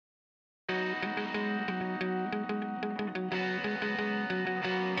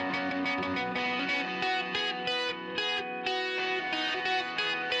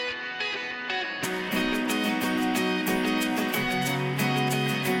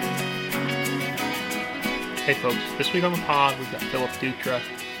Hey folks, this week on the pod we've got Philip Dutra.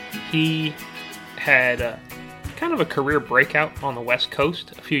 He had kind of a career breakout on the West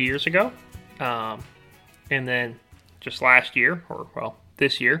Coast a few years ago. And then just last year, or well,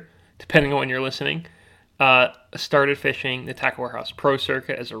 this year, depending on when you're listening, started fishing the Tackle Warehouse Pro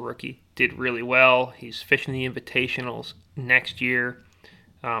Circuit as a rookie. Did really well. He's fishing the Invitationals next year.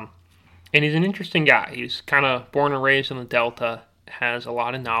 And he's an interesting guy. He's kind of born and raised in the Delta, has a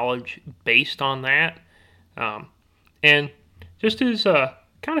lot of knowledge based on that. And just is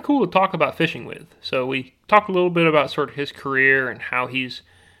kind of cool to talk about fishing with. So we talked a little bit about sort of his career and how he's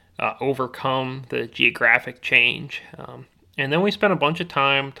overcome the geographic change. And then we spent a bunch of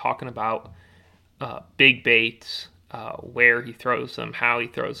time talking about big baits, where he throws them, how he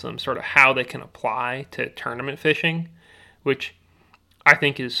throws them, sort of how they can apply to tournament fishing, which I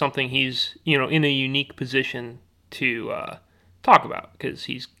think is something he's, in a unique position to talk about because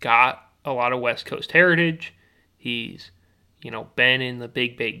he's got a lot of West Coast heritage. He's, been in the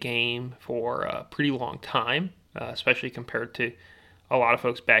big bait game for a pretty long time, especially compared to a lot of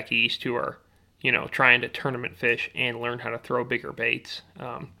folks back east who are, trying to tournament fish and learn how to throw bigger baits.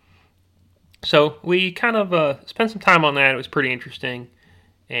 So we kind of spent some time on that. It was pretty interesting,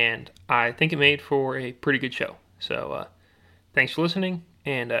 and I think it made for a pretty good show. So thanks for listening,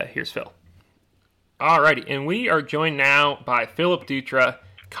 and here's Phil. Alrighty, and we are joined now by Philip Dutra,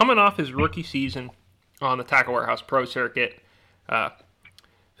 coming off his rookie season on the Tackle Warehouse Pro Circuit.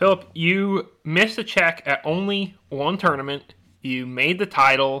 Philip, you missed a check at only one tournament. You made the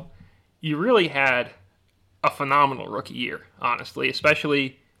title. You really had a phenomenal rookie year, honestly,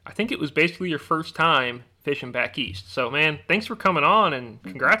 especially I think it was basically your first time fishing back east. So, man, thanks for coming on, and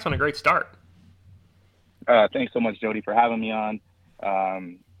congrats on a great start. Thanks so much, Jody, for having me on.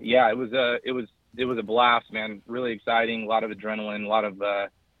 It was a blast, man. Really exciting, a lot of adrenaline, a lot of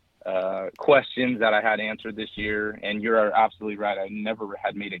questions that I had answered this year. And you're absolutely right. I never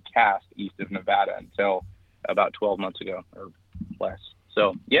had made a cast east of Nevada until about 12 months ago or less.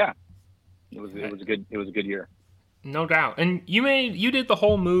 So yeah, it was a good year. No doubt. And you did the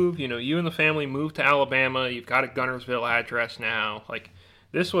whole move. You and the family moved to Alabama. You've got a Guntersville address now. Like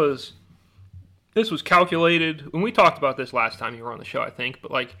this was calculated. When we talked about this last time you were on the show, I think. But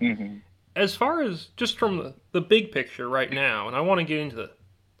like, as far as just from the big picture right now, and I want to get into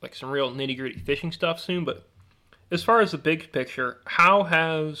some real nitty-gritty fishing stuff soon, but as far as the big picture, how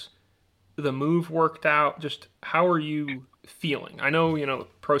has the move worked out? Just how are you feeling? I know, the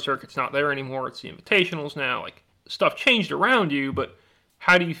Pro Circuit's not there anymore. It's the Invitationals now. Like, stuff changed around you, but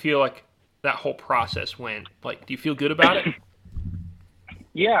how do you feel like that whole process went? Like, do you feel good about it?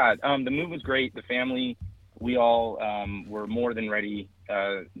 Yeah, the move was great. The family, we all were more than ready,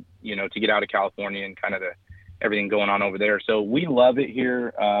 to get out of California and kind of everything going on over there. So we love it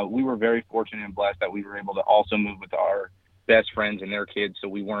here. We were very fortunate and blessed that we were able to also move with our best friends and their kids, so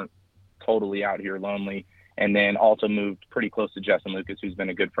we weren't totally out here lonely. And then also moved pretty close to Justin Lucas, who's been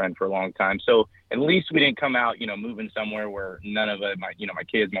a good friend for a long time. So at least we didn't come out, moving somewhere where none of it, my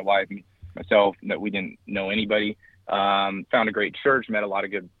kids, my wife, myself, that we didn't know anybody. Found a great church, met a lot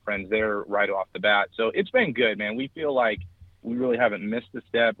of good friends there right off the bat. So it's been good, man. We feel like we really haven't missed a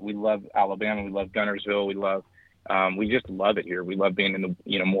step. We love Alabama. We love Guntersville. We just love it here. We love being in the,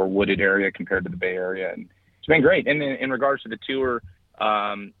 more wooded area compared to the Bay Area. And it's been great. And then in regards to the tour,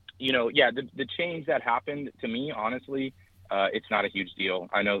 the change that happened to me, honestly, it's not a huge deal.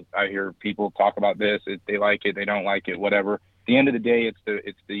 I know I hear people talk about this. They like it, they don't like it, whatever. At the end of the day,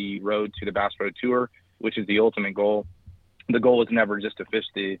 it's the road to the Bass Pro Tour, which is the ultimate goal. The goal is never just to fish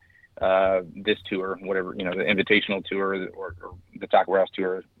this tour, whatever, the Invitational Tour or the Tackle Warehouse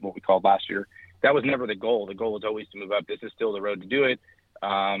Tour, what we called last year. That was never the goal. The goal was always to move up. This is still the road to do it.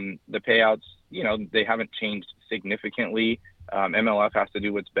 The payouts, they haven't changed significantly. MLF has to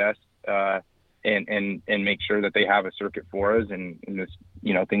do what's best and make sure that they have a circuit for us, and this,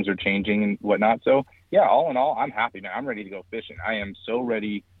 things are changing and whatnot. So yeah, all in all, I'm happy, man. I'm ready to go fishing. I am so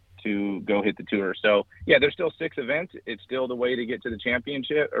ready to go hit the tour. So yeah, there's still 6 events. It's still the way to get to the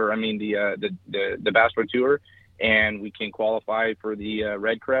championship, the Bass Pro Tour, and we can qualify for the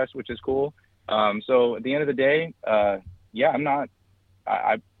Red Crest, which is cool. So at the end of the day, I'm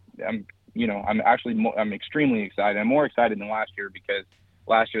extremely excited. I'm more excited than last year because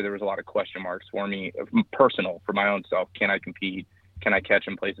last year there was a lot of question marks for me, personal, for my own self. Can I compete? Can I catch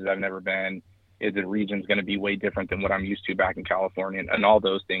in places I've never been? is the region's going to be way different than what I'm used to back in California and all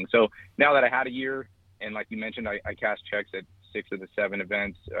those things. So now that I had a year, and like you mentioned, I cashed checks at 6 of the 7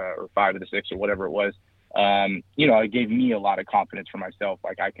 events, or 5 of the 6 or whatever it was. It gave me a lot of confidence for myself.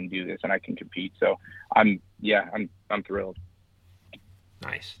 Like, I can do this and I can compete. So I'm thrilled.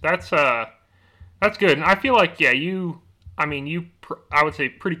 Nice. That's good. And I feel like, yeah, I would say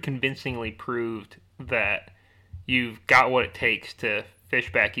pretty convincingly proved that you've got what it takes to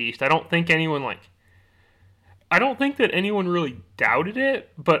fish back east. I don't think that anyone really doubted it,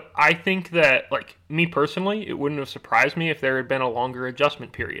 but I think that, like, me personally, it wouldn't have surprised me if there had been a longer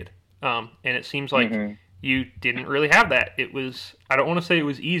adjustment period. And it seems like you didn't really have that. I don't want to say it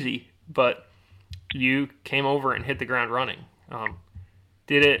was easy, but you came over and hit the ground running.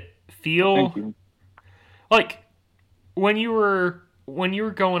 Did it feel like when you were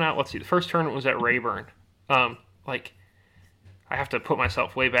going out? Let's see, the first tournament was at Rayburn. Like, I have to put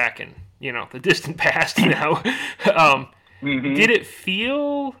myself way back in, the distant past now. Did it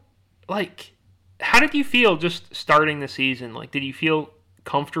feel like? How did you feel just starting the season? Like, did you feel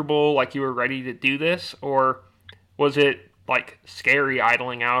comfortable, like you were ready to do this, or was it like scary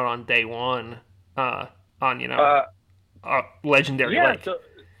idling out on day one on legendary lake?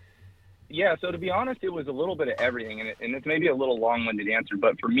 So to be honest, it was a little bit of everything, and it's maybe a little long-winded answer,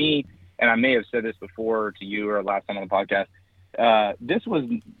 but for me, and I may have said this before to you or last time on the podcast, this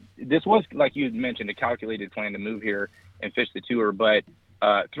was like you had mentioned, a calculated plan to move here and fish the tour. But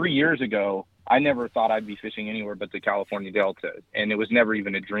 3 years ago, I never thought I'd be fishing anywhere but the California Delta, and it was never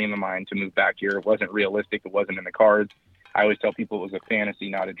even a dream of mine to move back here. It wasn't realistic. It wasn't in the cards. I always tell people it was a fantasy,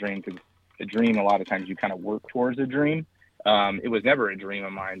 not a dream, because a dream, a lot of times you kind of work towards a dream. It was never a dream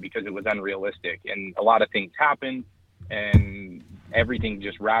of mine because it was unrealistic, and a lot of things happened, and everything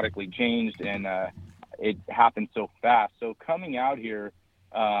just radically changed, and it happened so fast. So coming out here,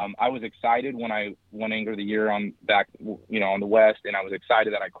 I was excited when I won Angler of the Year on the West, and I was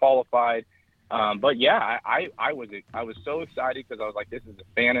excited that I qualified. But yeah, I was so excited because I was like, this is a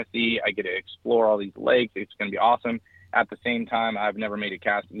fantasy. I get to explore all these lakes. It's going to be awesome. At the same time, I've never made a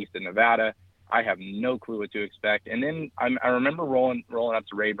cast east of Nevada. I have no clue what to expect. And then I remember rolling up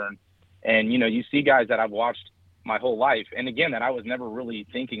to Rayburn, and you see guys that I've watched my whole life, and again, that I was never really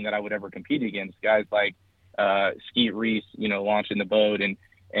thinking that I would ever compete against, guys like Skeet Reese, launching the boat, and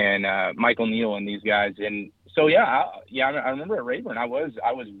Michael Neal and these guys. And so I remember at Rayburn, I was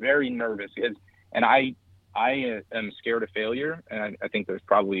very nervous, and I am scared of failure, and I think there's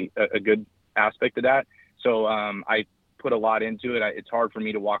probably a good aspect of that. So I put a lot into it. It's hard for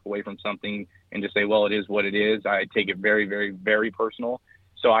me to walk away from something and just say, well, it is what it is. I take it very, very, very personal.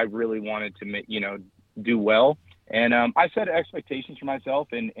 So I really wanted to do well, and I set expectations for myself,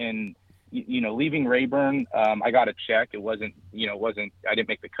 and leaving Rayburn, I got a check. It wasn't I didn't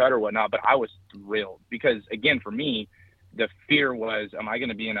make the cut or whatnot, but I was thrilled because, again, for me, the fear was, am I going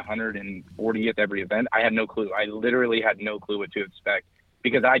to be in 140th every event? I had no clue. I literally had no clue what to expect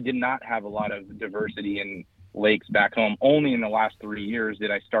because I did not have a lot of diversity in lakes back home. Only in the last 3 years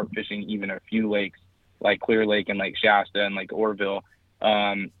did I start fishing even a few lakes like Clear Lake and Lake Shasta and Lake Orville.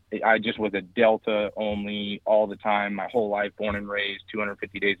 I just was a Delta only all the time, my whole life, born and raised,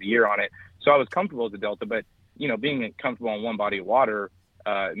 250 days a year on it. So I was comfortable as a Delta, but being comfortable on one body of water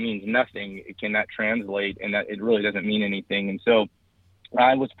means nothing. Can that translate? And that it really doesn't mean anything. And so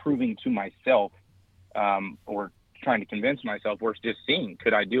I was proving to myself, or trying to convince myself, or just seeing,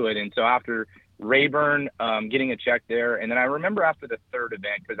 could I do it? And so after Rayburn, getting a check there, and then I remember after the third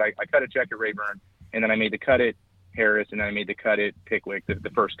event, because I cut a check at Rayburn, and then I made the cut at Harris, and then I made the cut at Pickwick, the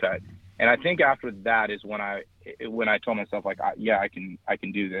first cut. And I think after that is when I told myself, like, I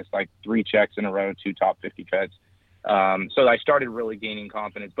can do this, like 3 checks in a row, 2 top 50 cuts. So I started really gaining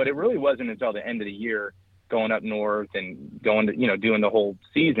confidence, but it really wasn't until the end of the year, going up north and going to, doing the whole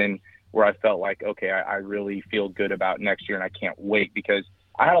season, where I felt like, okay, I really feel good about next year, and I can't wait, because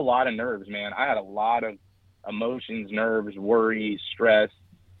I had a lot of nerves, man. I had a lot of emotions, nerves, worry, stress,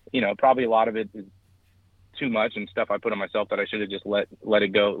 probably a lot of it is too much and stuff I put on myself that I should have just let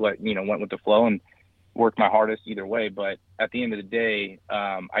it go, went with the flow and worked my hardest either way. But at the end of the day,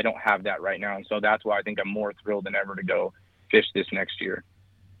 I don't have that right now. And so that's why I think I'm more thrilled than ever to go fish this next year.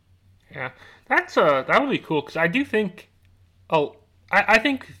 Yeah, that would be cool. 'Cause I do think, I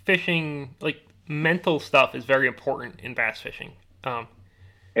think fishing, like, mental stuff is very important in bass fishing. Gosh,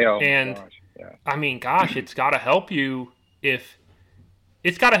 yeah. I mean, gosh, it's got to help you if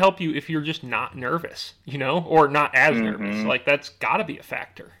you're just not nervous, or not as nervous. Like, that's got to be a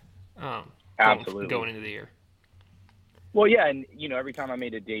factor. Absolutely. Going into the year. Well, yeah, and every time I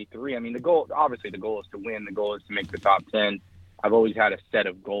made a day 3, I mean, the goal is to win. The goal is to make the top 10. I've always had a set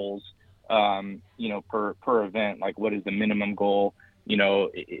of goals. per event, like what is the minimum goal?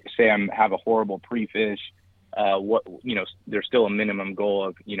 Say have a horrible pre-fish, there's still a minimum goal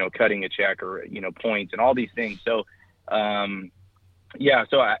of, cutting a check or, points and all these things. So,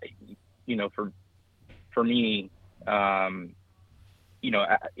 so for me,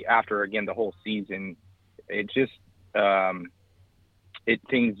 after again, the whole season, it just,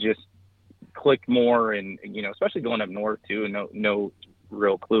 things just clicked more, and, especially going up north too, and no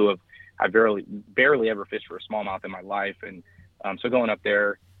real clue of, I barely ever fished for a smallmouth in my life. And, so going up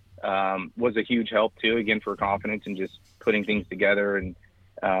there, was a huge help too, again, for confidence and just putting things together. And,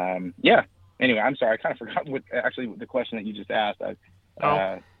 anyway, I'm sorry. I kind of forgot the question that you just asked. I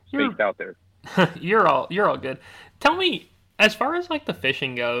spaced out there. You're all good. Tell me, as far as like the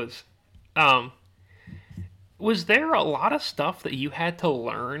fishing goes, was there a lot of stuff that you had to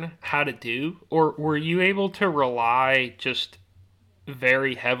learn how to do, or were you able to rely just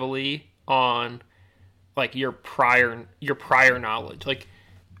very heavily on like your prior knowledge? Like,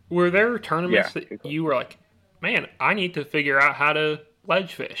 were there tournaments that you were like, man, I need to figure out how to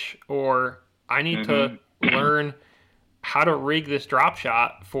ledge fish, or I need to learn how to rig this drop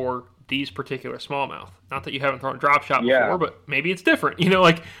shot for these particular smallmouth? Not that you haven't thrown a drop shot before, but maybe it's different,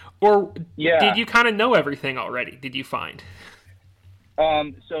 or did you kind of know everything already? Did you find?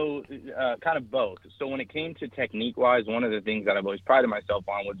 So kind of both. So when it came to technique wise, one of the things that I've always prided myself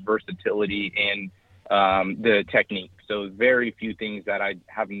on was versatility and the technique. So very few things that I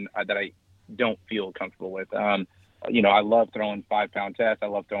don't feel comfortable with. I love throwing 5-pound tests. I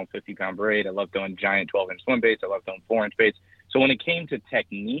love throwing 50-pound braid. I love throwing giant 12-inch swim baits. I love throwing 4-inch baits. So when it came to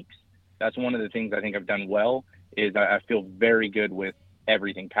techniques, that's one of the things I think I've done well, is I feel very good with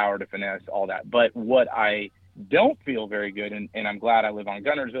everything, power to finesse, all that. But what I don't feel very good, and I'm glad I live on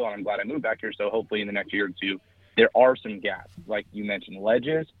Guntersville, and I'm glad I moved back here, so hopefully in the next year or two, there are some gaps. Like you mentioned,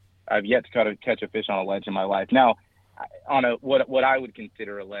 ledges. I've yet to catch a fish on a ledge in my life. Now, on what I would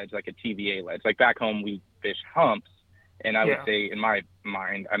consider a ledge, like a TVA ledge. Like back home, we fish humps, and I would say, in my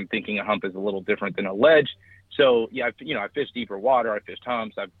mind, I'm thinking a hump is a little different than a ledge. So I fished deeper water, I fished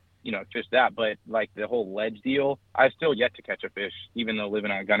humps, I've fished that, but like the whole ledge deal, I've still yet to catch a fish, even though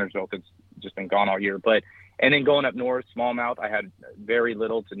living on Guntersville, it's just been gone all year. And then going up north, smallmouth, I had very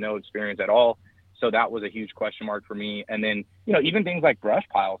little to no experience at all. So that was a huge question mark for me. And then, even things like brush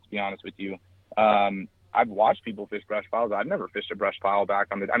piles, to be honest with you, I've watched people fish brush piles. I've never fished a brush pile back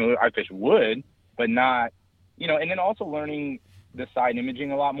on I fish wood, but not, and then also learning the side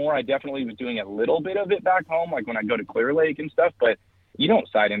imaging a lot more. I definitely was doing a little bit of it back home, like when I go to Clear Lake and stuff, but you don't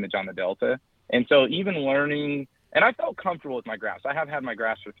side image on the Delta. And so even learning, and I felt comfortable with my graphs. I have had my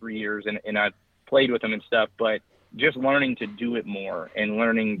graphs for 3 years, and I've played with them and stuff, but just learning to do it more and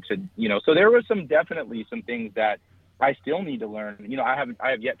learning to, so there was definitely some things that I still need to learn. I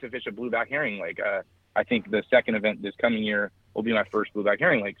have yet to fish a blueback herring lake. I think the second event this coming year will be my first blueback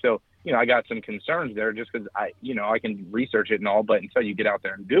herring lake. So, I got some concerns there just because I can research it and all, but until you get out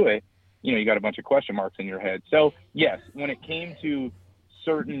there and do it, you got a bunch of question marks in your head. So yes, when it came to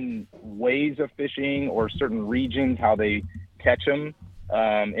certain ways of fishing or certain regions, how they catch them,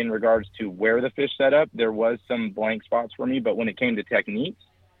 in regards to where the fish set up, there was some blank spots for me. But when it came to techniques,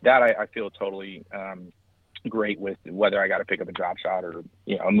 that I feel totally great with, whether I got to pick up a drop shot or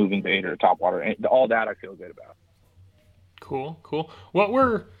a moving bait or a top water, all that I feel good about. Cool. What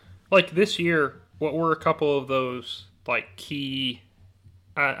were, like, this year, what were a couple of those like key,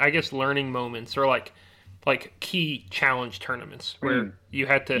 I guess, learning moments, or like key challenge tournaments where you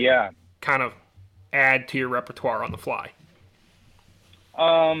had to kind of add to your repertoire on the fly? So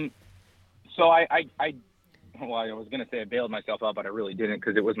I was going to say I bailed myself out, but I really didn't,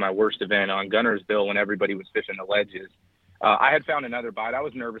 because it was my worst event on Guntersville when everybody was fishing the ledges. I had found another bite. I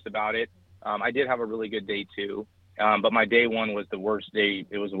was nervous about it. I did have a really good day too. But my day one was the worst day.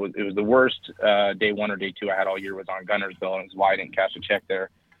 It was the worst day one or day two I had all year was on Guntersville, and it was why I didn't catch a check there.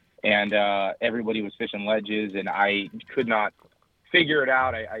 And everybody was fishing ledges, and I could not figure it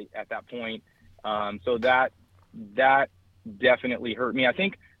out at that point. So that definitely hurt me. I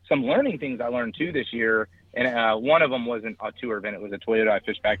think some learning things I learned too this year, and one of them wasn't a tour event. It was a Toyota I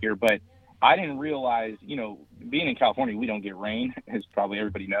fished back here, but I didn't realize, being in California, we don't get rain, as probably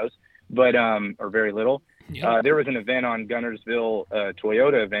everybody knows, but or very little. There was an event on Guntersville,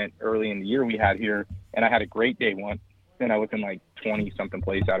 Toyota event early in the year we had here, and I had a great day one. Then I was in like 20 something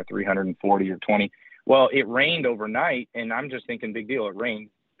place out of 340 or 20. Well, it rained overnight, and I'm just thinking, big deal, it rained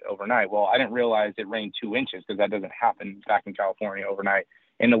overnight. Well, I didn't realize it rained 2 inches, because that doesn't happen back in California overnight.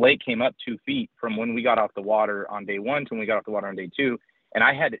 And the lake came up 2 feet from when we got off the water on day one to when we got off the water on day two. And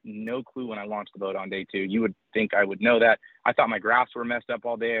I had no clue when I launched the boat on day 2. You would think I would know that. I thought my graphs were messed up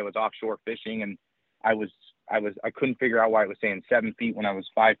all day. I was offshore fishing, and I couldn't figure out why it was saying 7 feet when I was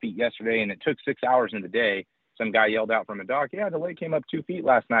 5 feet yesterday, and it took 6 hours in the day. Some guy yelled out from a dock, "Yeah, the lake came up 2 feet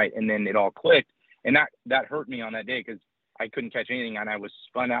last night," and then it all clicked, and that hurt me on that day because I couldn't catch anything, and I was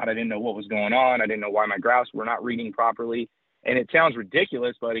spun out. I didn't know what was going on. I didn't know why my graphs were not reading properly, and it sounds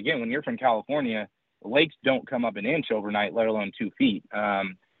ridiculous, but again, when you're from California, lakes don't come up an inch overnight, let alone 2 feet.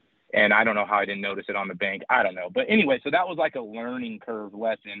 And I don't know how I didn't notice it on the bank. I don't know, but anyway, so that was like a learning curve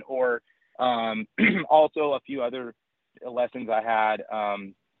lesson, or also a few other lessons I had.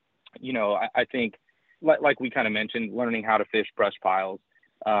 I think like we kind of mentioned, learning how to fish brush piles,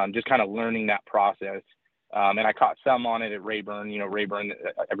 just kind of learning that process. And I caught some on it at Rayburn. Rayburn,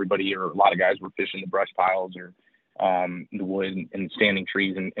 everybody or a lot of guys were fishing the brush piles or the wood and standing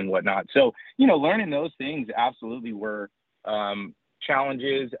trees and whatnot. So, learning those things absolutely were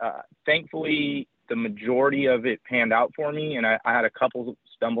challenges. Thankfully, the majority of it panned out for me. And I had a couple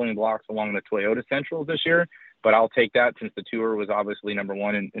stumbling blocks along the Toyota Centrals this year, but I'll take that since the tour was obviously number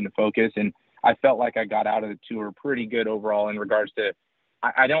one in the focus. And I felt like I got out of the tour pretty good overall in regards to,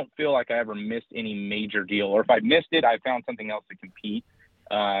 I don't feel like I ever missed any major deal, or if I missed it, I found something else to compete.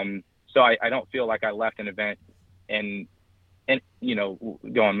 So I don't feel like I left an event and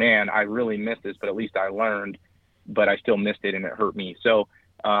going, man, I really missed this, but at least I learned, but I still missed it and it hurt me. So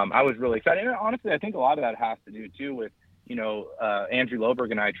I was really excited. And honestly, I think a lot of that has to do too with, Andrew Loberg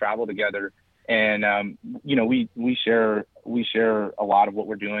and I travel together, and we share a lot of what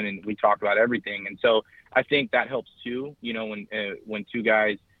we're doing, and we talk about everything. And so I think that helps too, when two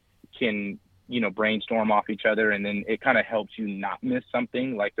guys can, brainstorm off each other, and then it kind of helps you not miss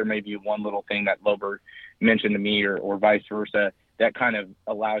something. Like there may be one little thing that Loberg mentioned to me or vice versa that kind of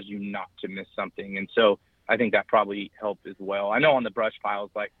allows you not to miss something. And so I think that probably helped as well. I know on the brush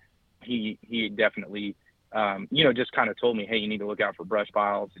piles, like he definitely, just kind of told me, hey, you need to look out for brush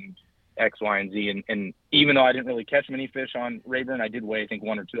piles and X, Y, and Z. And even though I didn't really catch many fish on Rayburn, I did weigh, I think,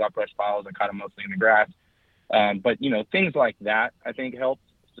 1 or 2 out brush piles. I caught them mostly in the grass. But things like that, I think, helped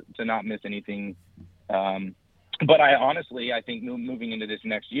to not miss anything. But I think moving into this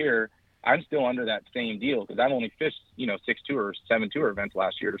next year, I'm still under that same deal because I've only fished, 6 tour, 7 tour events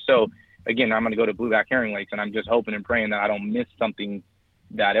last year. So again, I'm going to go to blueback herring lakes, and I'm just hoping and praying that I don't miss something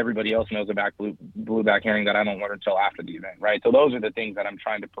that everybody else knows about blueback herring that I don't learn until after the event, right? So those are the things that I'm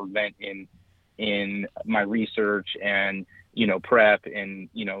trying to prevent in my research and, prep and,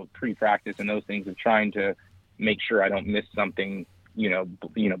 pre-practice and those things, of trying to make sure I don't miss something,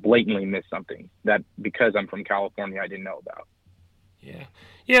 blatantly miss something that because I'm from California, I didn't know about. Yeah.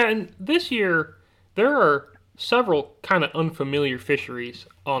 Yeah. And this year there are several kind of unfamiliar fisheries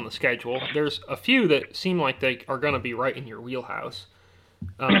on the schedule. There's a few that seem like they are going to be right in your wheelhouse.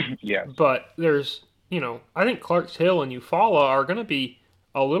 Yes. But there's, I think Clark's Hill and Eufaula are going to be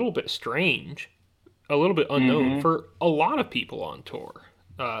a little bit strange, a little bit unknown for a lot of people on tour.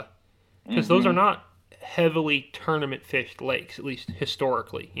 Because those are not heavily tournament fished lakes, at least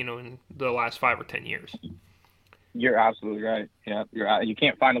historically, in the last 5 or 10 years. You're absolutely right. Yeah, you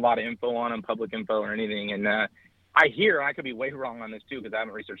can't find a lot of info on them, public info or anything. And I hear, I could be way wrong on this too because I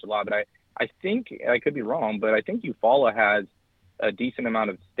haven't researched a lot, but I think I could be wrong, but I think Eufaula has a decent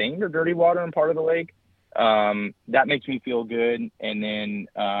amount of stained or dirty water in part of the lake. That makes me feel good. And then,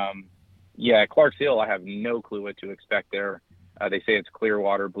 Clark's Hill, I have no clue what to expect there. They say it's clear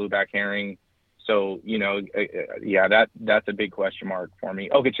water, blueback herring. So, that's a big question mark for me.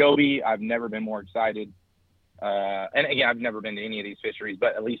 Okeechobee, I've never been more excited. And again, I've never been to any of these fisheries,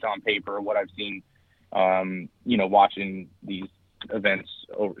 but at least on paper, what I've seen, watching these events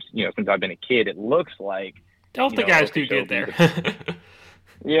over, since I've been a kid, it looks like Delta guys do good there.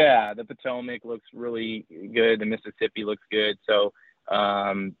 Yeah, the Potomac looks really good. The Mississippi looks good. So,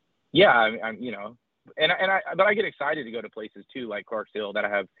 I'm but I get excited to go to places too, like Clark's Hill, that I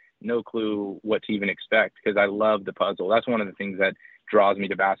have no clue what to even expect because I love the puzzle. That's one of the things that draws me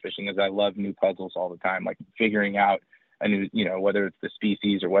to bass fishing is I love new puzzles all the time, like figuring out a new, whether it's the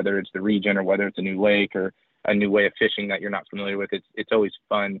species or whether it's the region or whether it's a new lake or a new way of fishing that you're not familiar with. It's always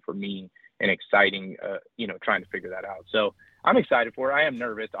fun for me and exciting, trying to figure that out. So I'm excited for it. I am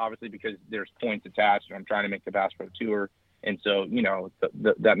nervous, obviously, because there's points attached and I'm trying to make the Bass Pro Tour. And so,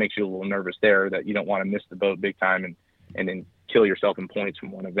 that makes you a little nervous there that you don't want to miss the boat big time and then kill yourself in points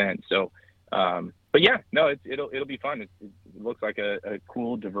from one event. So, but yeah, no, it'll be fun. It looks like a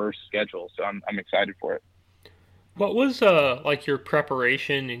cool, diverse schedule. So I'm excited for it. What was like your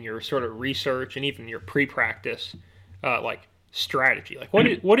preparation and your sort of research and even your pre-practice like strategy? Like,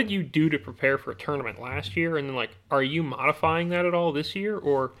 what did you do to prepare for a tournament last year, and then like, are you modifying that at all this year,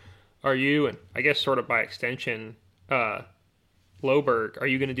 or are you, and I guess sort of by extension, Loberg, are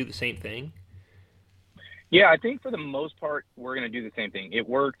you going to do the same thing? Yeah, I think for the most part, we're going to do the same thing. It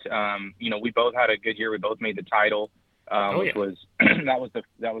worked. We both had a good year. We both made the title, Oh which yeah, was that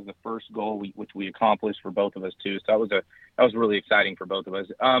was the first goal which we accomplished for both of us too. So that was really exciting for both of us.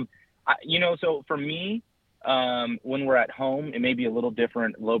 So for me, when we're at home, it may be a little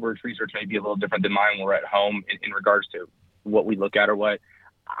different. Loberg's research may be a little different than mine when we're at home in regards to what we look at or what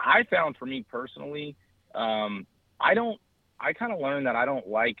I found for me personally. I don't. I kind of learned that I don't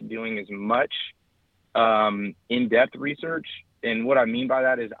like doing as much in-depth research. And what I mean by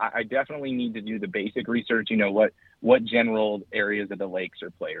that is I definitely need to do the basic research, what general areas of the lakes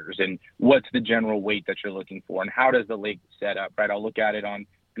are players and what's the general weight that you're looking for and how does the lake set up, right? I'll look at it on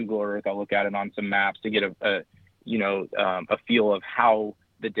Google Earth. I'll look at it on some maps to get a feel of how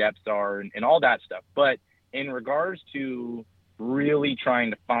the depths are and all that stuff. But in regards to really trying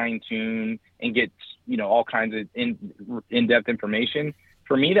to fine tune and get, all kinds of in-depth information,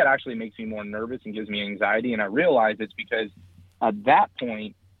 for me, that actually makes me more nervous and gives me anxiety. And I realize it's because at that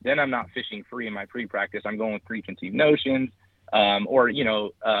point, then I'm not fishing free in my pre-practice. I'm going with preconceived notions.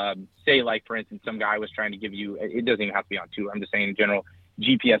 Say like, for instance, some guy was trying to give you, it doesn't even have to be on tour. I'm just saying in general,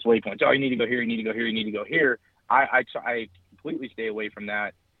 GPS waypoints. Oh, you need to go here. You need to go here. You need to go here. I completely stay away from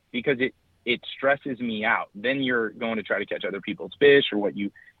that because it stresses me out. Then you're going to try to catch other people's fish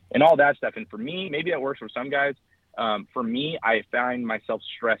and all that stuff. And for me, maybe that works for some guys. For me, I find myself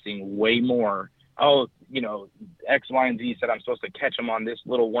stressing way more. Oh, X, Y, and Z said I'm supposed to catch them on this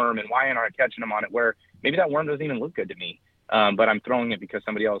little worm, and why aren't I catching them on it? Where maybe that worm doesn't even look good to me, but I'm throwing it because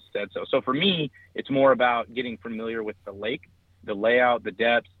somebody else said so. So for me, it's more about getting familiar with the lake, the layout, the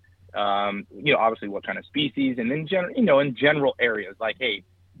depths, obviously what kind of species, and then in general areas like, hey,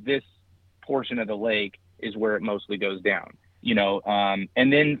 this portion of the lake is where it mostly goes down.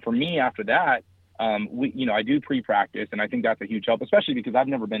 And then for me after that, I do pre-practice, and I think that's a huge help, especially because I've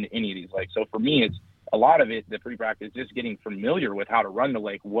never been to any of these lakes. So for me, it's a lot of it, the pre-practice, just getting familiar with how to run the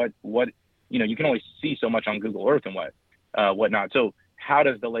lake. You can only see so much on Google Earth and whatnot. So how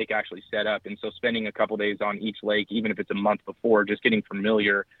does the lake actually set up? And so spending a couple days on each lake, even if it's a month before, just getting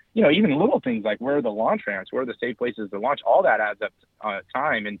familiar, even little things like where are the launch ramps, where are the safe places to launch, all that adds up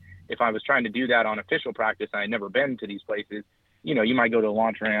time. And if I was trying to do that on official practice, I had never been to these places, you might go to a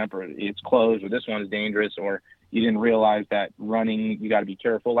launch ramp or it's closed or this one is dangerous or you didn't realize that running, you got to be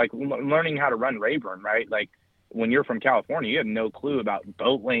careful. Like learning how to run Rayburn, right? Like when you're from California, you have no clue about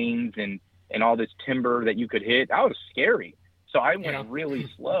boat lanes and all this timber that you could hit. That was scary. So I went really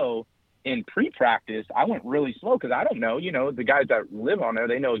slow in pre-practice. I went really slow because I don't know, the guys that live on there,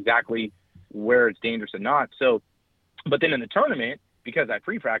 they know exactly where it's dangerous and not. So, but then in the tournament, because I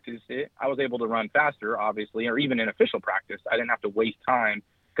pre-practiced it, I was able to run faster, obviously, or even in official practice. I didn't have to waste time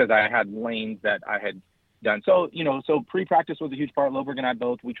because I had lanes that I had done. So, so pre-practice was a huge part. Loberg and I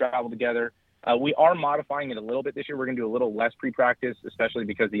both, we traveled together. We are modifying it a little bit this year. We're going to do a little less pre-practice, especially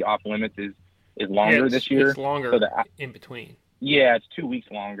because the off limits is longer this year. It's longer in between. Yeah, it's 2 weeks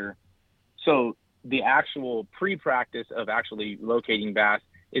longer. So the actual pre-practice of actually locating bass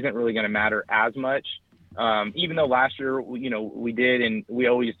isn't really going to matter as much. Even though last year, we did, and we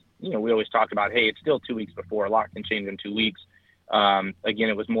always talked about, hey, it's still 2 weeks before. A lot can change in 2 weeks. Again,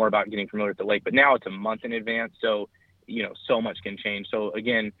 it was more about getting familiar with the lake, but now it's a month in advance. So, so much can change. So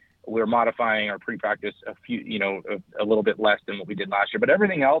again, we're modifying our pre-practice a little bit less than what we did last year, but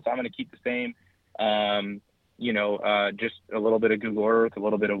everything else, I'm going to keep the same. Just a little bit of Google Earth, a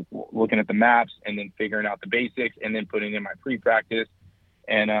little bit of looking at the maps and then figuring out the basics and then putting in my pre-practice.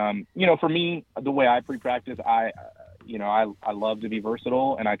 And, for me, the way I pre-practice, I love to be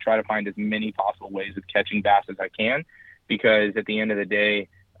versatile and I try to find as many possible ways of catching bass as I can, because at the end of the day,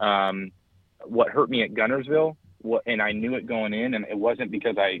 what hurt me at Guntersville, and I knew it going in, and it wasn't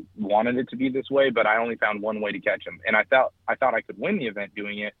because I wanted it to be this way, but I only found one way to catch them. And I thought I could win the event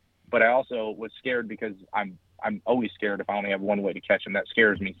doing it, but I also was scared because I'm always scared if I only have one way to catch them. That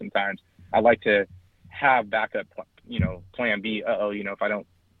scares me sometimes. I like to have backup, plan B. If I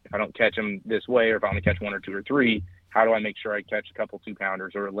don't catch them this way, or if I only catch one or two or three, how do I make sure I catch a couple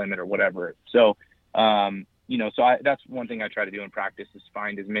 2-pounders or a limit or whatever? So, that's one thing I try to do in practice is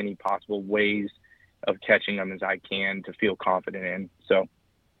find as many possible ways of catching them as I can to feel confident in. So,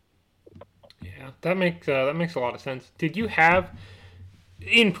 yeah, that makes a lot of sense. Did you have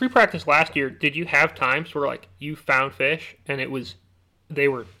in pre-practice last year? Did you have times where like you found fish and they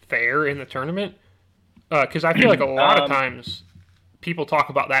were fair in the tournament? Because I feel like a lot of times people talk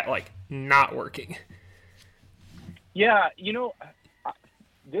about that like not working. Yeah,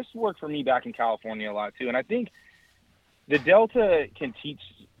 this worked for me back in California a lot too. And I think the Delta can teach,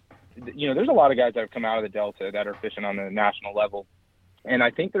 there's a lot of guys that have come out of the Delta that are fishing on the national level. And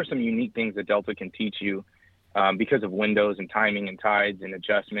I think there's some unique things that Delta can teach you because of windows and timing and tides and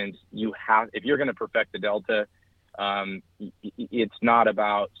adjustments. If you're going to perfect the Delta, it's not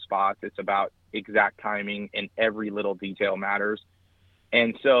about spots. It's about exact timing, and every little detail matters.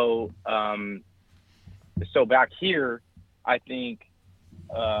 And so back here, I think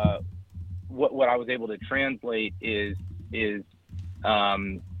what I was able to translate is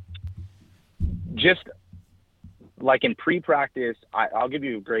just like in pre-practice. I'll give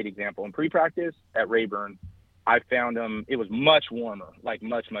you a great example. In pre-practice at Rayburn, I found them. It was much warmer, like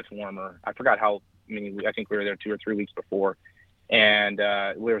much warmer. I forgot how many. I think we were there 2 or 3 weeks before, and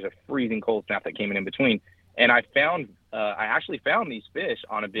there was a freezing cold snap that came in between. And I actually found these fish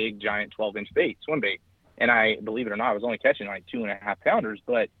on a big, giant 12-inch bait, swim bait. And I, believe it or not, I was only catching like 2.5 pounders,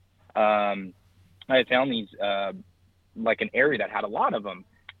 but I had found these like an area that had a lot of them.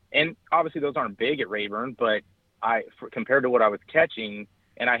 And obviously those aren't big at Rayburn, but compared to what I was catching,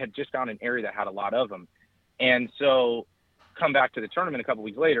 and I had just found an area that had a lot of them. And so come back to the tournament a couple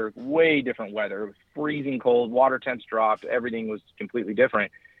weeks later, way different weather. It was freezing cold, water temps dropped, everything was completely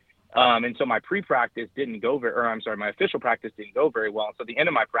different. And so my pre-practice my official practice didn't go very well. So at the end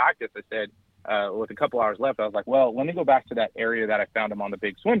of my practice, I said, with a couple hours left, I was like, well, let me go back to that area that I found them on the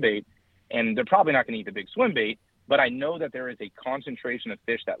big swim bait. And they're probably not going to eat the big swim bait, but I know that there is a concentration of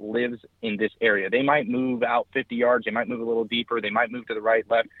fish that lives in this area. They might move out 50 yards. They might move a little deeper. They might move to the right,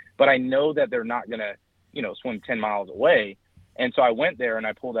 left, but I know that they're not going to, swim 10 miles away. And so I went there and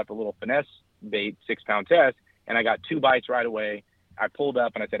I pulled up a little finesse bait, 6-pound test, and I got 2 bites right away. I pulled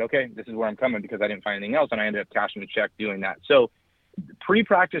up and I said, okay, this is where I'm coming, because I didn't find anything else. And I ended up cashing a check doing that. So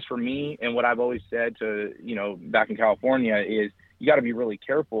pre-practice for me, and what I've always said to, back in California, is you got to be really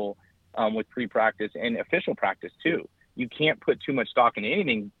careful with pre-practice and official practice too. You can't put too much stock into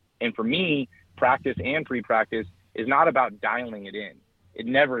anything. And for me, practice and pre-practice is not about dialing it in. It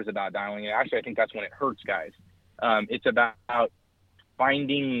never is about dialing it. Actually, I think that's when it hurts guys. It's about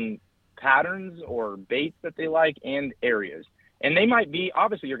finding patterns or baits that they like and areas. And they might be,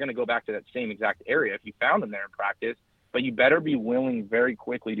 obviously you're going to go back to that same exact area if you found them there in practice, but you better be willing very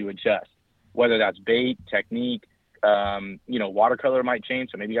quickly to adjust, whether that's bait, technique, watercolor might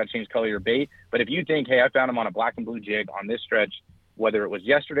change. So maybe you got to change color of your bait. But if you think, hey, I found them on a black and blue jig on this stretch, whether it was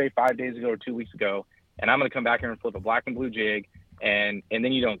yesterday, 5 days ago, or 2 weeks ago, and I'm going to come back here and flip a black and blue jig, and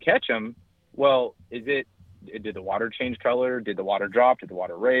then you don't catch them, well, did the water change color? Did the water drop? Did the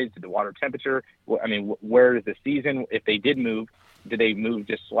water raise? Did the water temperature? Where is the season? If they did move, did they move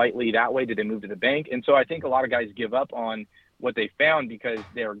just slightly that way? Did they move to the bank? And so I think a lot of guys give up on what they found because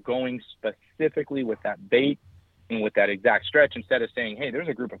they're going specifically with that bait and with that exact stretch, instead of saying, hey, there's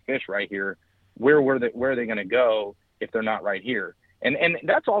a group of fish right here. Where are they going to go if they're not right here? And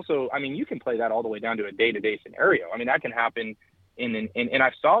that's also, you can play that all the way down to a day-to-day scenario. That can happen and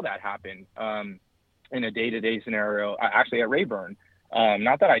I saw that happen in a day-to-day scenario, actually at Rayburn.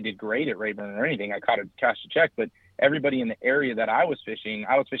 Not that I did great at Rayburn or anything. I cashed a check, but everybody in the area that I was fishing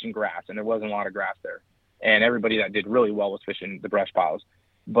grass, and there wasn't a lot of grass there. And everybody that did really well was fishing the brush piles.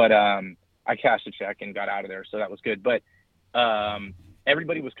 But I cashed a check and got out of there, so that was good. But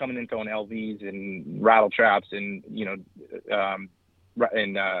everybody was coming in throwing LVs and rattle traps and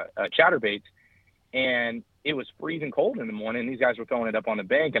chatterbaits, and it was freezing cold in the morning. These guys were throwing it up on the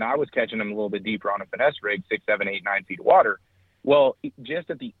bank, and I was catching them a little bit deeper on a finesse rig, 6, 7, 8, 9 feet of water. Well,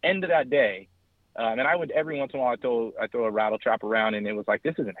 just at the end of that day, and I would every once in a while I throw a rattle trap around, and it was like,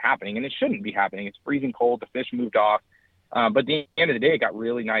 this isn't happening, and it shouldn't be happening. It's freezing cold. The fish moved off. But at the end of the day, it got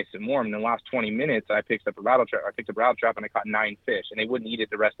really nice and warm. In the last 20 minutes, I picked up a rattle trap. And I caught 9 fish, and they wouldn't eat it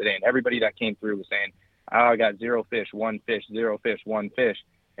the rest of the day. And everybody that came through was saying, oh, I got 0 fish, 1 fish, 0 fish, 1 fish.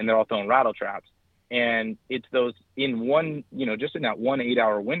 And they're all throwing rattle traps. And it's those in one, just in that 1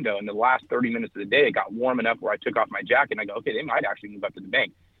 8-hour window, in the last 30 minutes of the day, it got warm enough where I took off my jacket and I go, okay, they might actually move up to the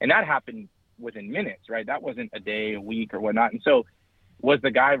bank. And that happened within minutes, right? That wasn't a day, a week, or whatnot. And so was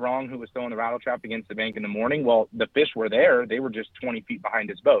the guy wrong who was throwing the rattle trap against the bank in the morning? Well, the fish were there. They were just 20 feet behind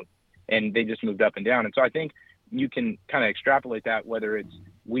his boat, and they just moved up and down. And so I think you can kind of extrapolate that, whether it's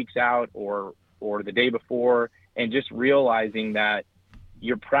weeks out or the day before, and just realizing that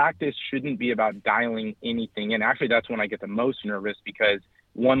your practice shouldn't be about dialing anything in. Actually, that's when I get the most nervous, because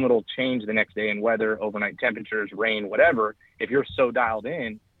one little change the next day in weather, overnight temperatures, rain, whatever, if you're so dialed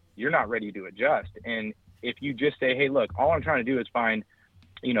in, you're not ready to adjust. And if you just say, hey, look, all I'm trying to do is find,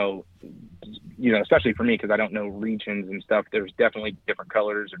 especially for me, because I don't know regions and stuff, there's definitely different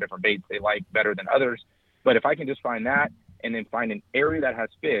colors or different baits they like better than others. But if I can just find that and then find an area that has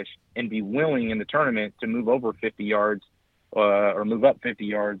fish and be willing in the tournament to move over 50 yards or move up 50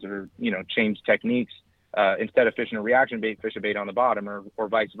 yards or, change techniques, instead of fishing a reaction bait, fish a bait on the bottom or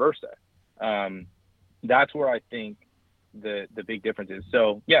vice versa. That's where I think the big difference is.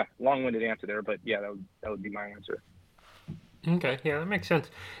 So yeah, long-winded answer there, but yeah, that would be my answer. Okay, yeah, that makes sense.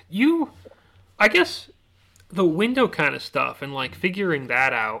 I guess the window kind of stuff and like figuring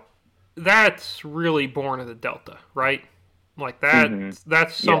that out, that's really born of the Delta, right? Like Mm-hmm.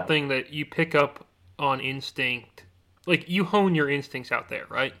 that's Yeah. something that you pick up on instinct. Like you hone your instincts out there,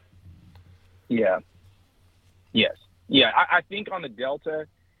 right? Yeah. Yes. Yeah. I think on the Delta,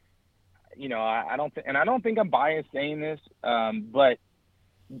 I don't think, and I don't think I'm biased saying this, but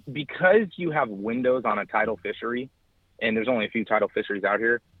because you have windows on a tidal fishery, and there's only a few tidal fisheries out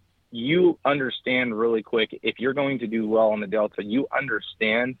here, you understand really quick if you're going to do well on the Delta. You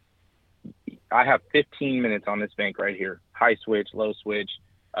understand. I have 15 minutes on this bank right here. High switch, low switch.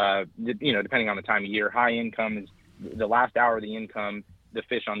 Depending on the time of year. High income is the last hour of the income. The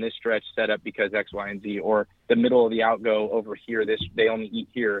fish on this stretch set up because X, Y, and Z, or the middle of the outgo over here. They only eat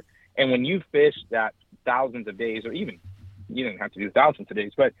here. And when you fish that thousands of days, or even you didn't have to do thousands of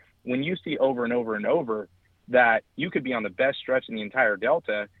days, but when you see over and over and over that you could be on the best stretch in the entire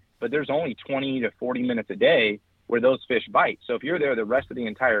Delta, but there's only 20 to 40 minutes a day where those fish bite. So if you're there the rest of the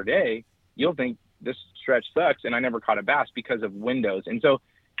entire day, you'll think this stretch sucks and I never caught a bass because of windows. And so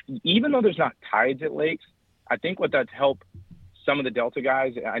even though there's not tides at lakes, I think what that's helped some of the Delta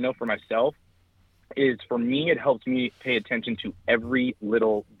guys, I know for myself, is for me, it helps me pay attention to every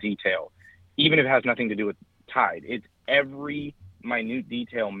little detail, even if it has nothing to do with tide. It's every minute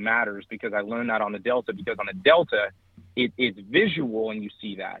detail matters because I learned that on the Delta, because on the Delta, it's visual and you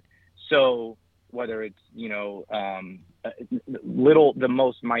see that. So whether it's, the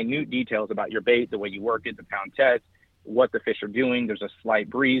most minute details about your bait, the way you work it, the pound test, what the fish are doing, there's a slight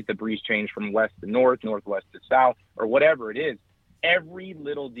breeze, the breeze changed from west to north, northwest to south, or whatever it is, every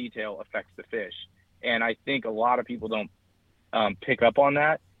little detail affects the fish. And I think a lot of people don't pick up on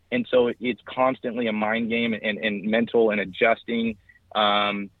that. And so it's constantly a mind game and mental and adjusting.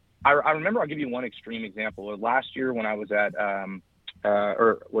 I remember, I'll give you one extreme example. Last year when I was at, I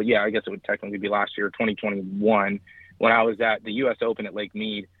guess it would technically be last year, 2021, when I was at the U.S. Open at Lake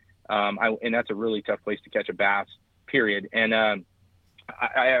Mead. And that's a really tough place to catch a bass, period. And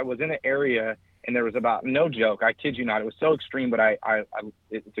I was in an area and there was about, no joke, I kid you not, it was so extreme, but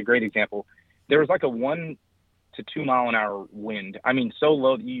it's a great example. There was like a 1 to 2 mile an hour wind. I mean, so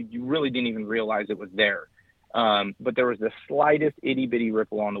low that you really didn't even realize it was there. But there was the slightest itty bitty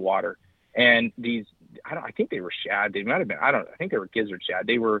ripple on the water. And I think they were shad. They might've been, I think they were gizzard shad.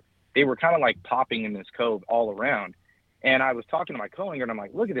 They were kind of like popping in this cove all around. And I was talking to my co-angler and I'm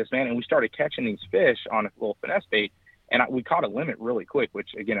like, look at this, man. And we started catching these fish on a little finesse bait. And we caught a limit really quick, which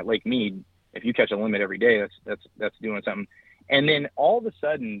again, at Lake Mead, if you catch a limit every day, that's doing something. And then all of a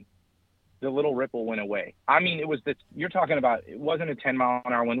sudden, the little ripple went away. I mean, it was you're talking about, it wasn't a 10 mile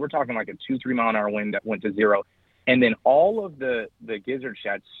an hour wind. We're talking like a 2-3 mile an hour wind that went to zero. And then all of the gizzard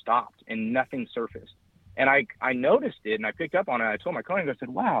shad stopped and nothing surfaced. And I noticed it and I picked up on it. I told my co-angler, I said,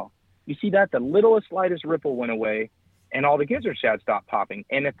 wow, you see that? The littlest, slightest ripple went away and all the gizzard shad stopped popping.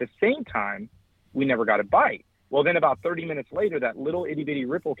 And at the same time, we never got a bite. Well, then about 30 minutes later, that little itty bitty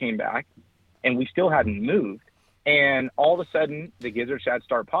ripple came back and we still hadn't moved. And all of a sudden, the gizzard shad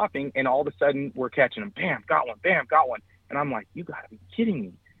start popping, and all of a sudden, we're catching them. Bam, got one. Bam, got one. And I'm like, you got to be kidding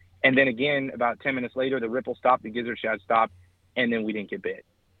me. And then again, about 10 minutes later, the ripple stopped, the gizzard shad stopped, and then we didn't get bit.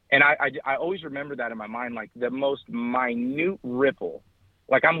 And I always remember that in my mind, like the most minute ripple.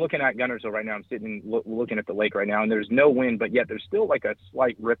 Like I'm looking at Guntersville right now. I'm sitting looking at the lake right now, and there's no wind, but yet there's still like a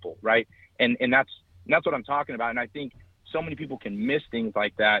slight ripple, right? And that's what I'm talking about. And I think so many people can miss things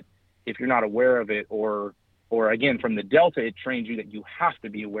like that if you're not aware of it, or again, from the Delta, it trains you that you have to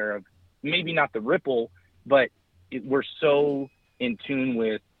be aware of, maybe not the ripple, but we're so in tune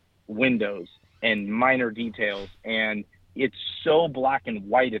with windows and minor details. And it's so black and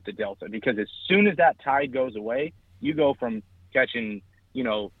white at the Delta, because as soon as that tide goes away, you go from catching,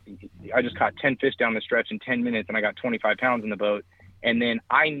 I just caught 10 fish down the stretch in 10 minutes and I got 25 pounds in the boat. And then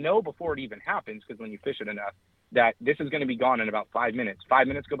I know before it even happens, because when you fish it enough, that this is going to be gone in about 5 minutes. 5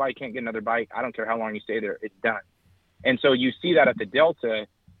 minutes go by, you can't get another bite. I don't care how long you stay there, it's done. And so you see that at the Delta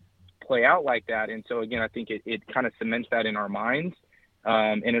play out like that. And so again, I think it kind of cements that in our minds.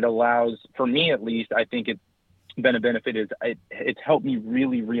 And it allows, for me at least, I think it's been a benefit, is it's helped me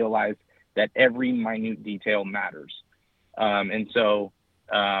really realize that every minute detail matters. And so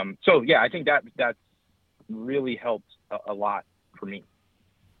yeah, I think that's really helped a lot for me.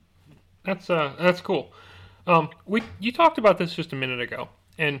 That's cool. You talked about this just a minute ago,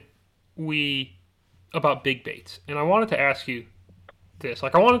 and we about big baits, and I wanted to ask you this.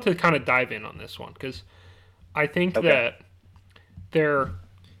 Like, I wanted to kind of dive in on this one because I think Okay. that there.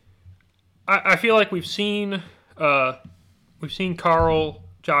 I feel like we've seen Carl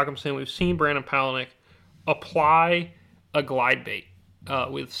Jocumsen, we've seen Brandon Palaniuk apply a glide bait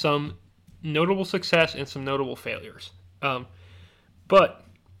with some notable success and some notable failures. But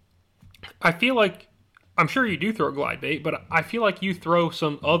I feel like I'm sure you do throw glide bait, but I feel like you throw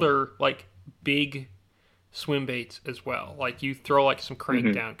some other like big swim baits as well. Like you throw like some crank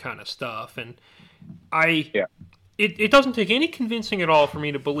Hmm. down kind of stuff, and I Yeah. it doesn't take any convincing at all for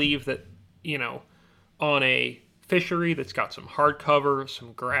me to believe that you know on a fishery that's got some hard cover,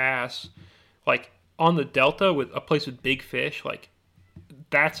 some grass, like on the delta with a place with big fish, like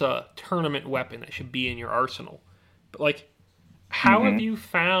that's a tournament weapon that should be in your arsenal. But like, how have Hmm. you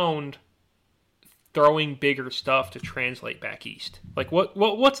found throwing bigger stuff to translate back east? Like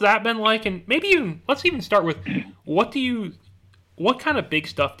what's that been like? And maybe even let's even start with what kind of big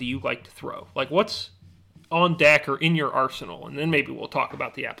stuff do you like to throw? Like what's on deck or in your arsenal, and then maybe we'll talk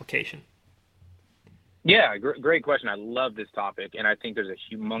about the application. Yeah, great question. I love this topic, and I think there's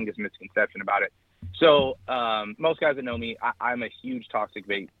a humongous misconception about it. So, most guys that know me, I'm a huge toxic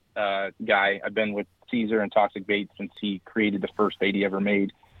bait guy. I've been with Caesar and Toxic Bait since he created the first bait he ever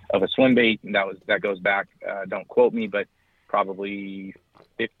made of a swim bait, and that goes back. Don't quote me, but probably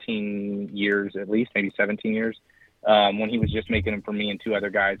 15 years at least, maybe 17 years. When he was just making them for me and two other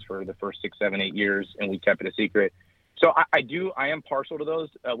guys for the first 6, 7, 8 years, and we kept it a secret. So I am partial to those.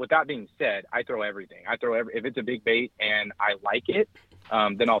 With that being said, I throw everything. If it's a big bait and I like it,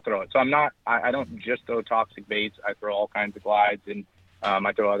 then I'll throw it. So I don't just throw toxic baits. I throw all kinds of glides, and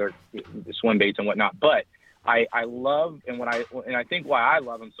I throw other swim baits and whatnot. But I love, and I think why I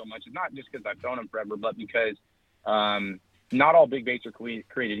love them so much is not just because I've thrown them forever, but because not all big baits are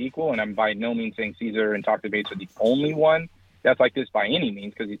created equal. And I'm by no means saying Caesar and toxic baits are the only one that's like this by any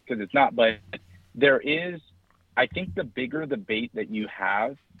means, because it's not. But there is. I think the bigger the bait that you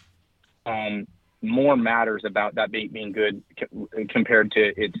have, more matters about that bait being good compared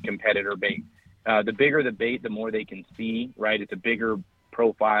to its competitor bait. The bigger the bait, the more they can see, right? It's a bigger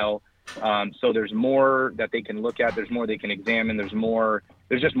profile. So there's more that they can look at. There's more they can examine. There's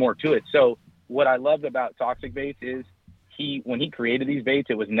just more to it. So what I loved about toxic baits is when he created these baits,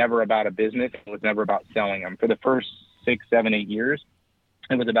 it was never about a business. It was never about selling them. For the first 6, 7, 8 years,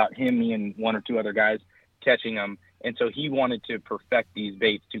 it was about him, me, and one or two other guys catching them. And so he wanted to perfect these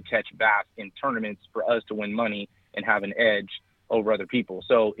baits to catch bass in tournaments for us to win money and have an edge over other people.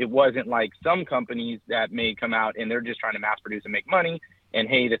 So it wasn't like some companies that may come out and they're just trying to mass produce and make money, and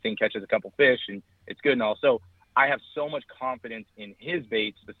hey, the thing catches a couple fish and it's good and all. So I have so much confidence in his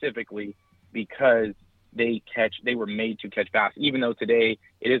baits specifically because they were made to catch bass, even though today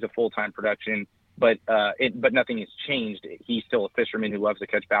it is a full-time production, but nothing has changed. He's still a fisherman who loves to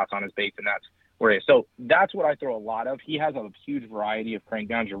catch bass on his baits, and that's where it is. So that's what I throw a lot of. He has a huge variety of crank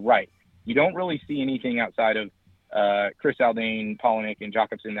downs. You're right. You don't really see anything outside of Chris Haldane, Palaniuk, and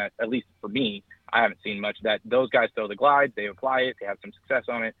Jocumsen that, at least for me, I haven't seen much. That those guys throw the glides, they apply it, they have some success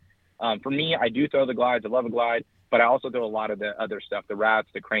on it. For me, I do throw the glides. I love a glide, but I also throw a lot of the other stuff, the rats,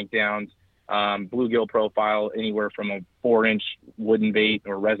 the crank downs, bluegill profile, anywhere from a 4-inch wooden bait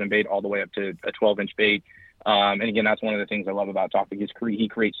or resin bait all the way up to a 12-inch bait. And again, that's one of the things I love about Toxic. He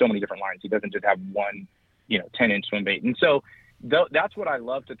creates so many different lines. He doesn't just have one, 10-inch swim bait. And so that's what I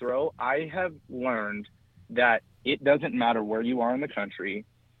love to throw. I have learned that it doesn't matter where you are in the country.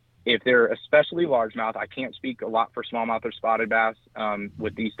 If they're especially largemouth, I can't speak a lot for smallmouth or spotted bass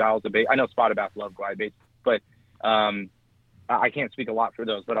with these styles of bait. I know spotted bass love glide baits, but I can't speak a lot for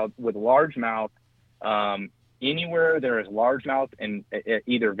those. But with largemouth, anywhere there is largemouth and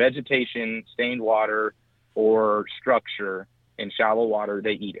either vegetation, stained water, or structure in shallow water,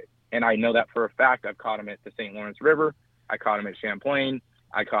 they eat it. And I know that for a fact. I've caught them at the St. Lawrence River. I caught them at Champlain.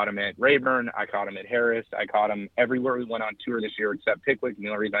 I caught them at Rayburn. I caught them at Harris. I caught them everywhere we went on tour this year except Pickwick. And the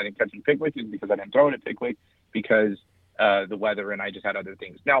only reason I didn't catch them at Pickwick is because I didn't throw it at Pickwick because the weather, and I just had other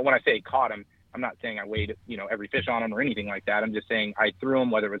things. Now, when I say caught them, I'm not saying I weighed, every fish on them or anything like that. I'm just saying I threw them,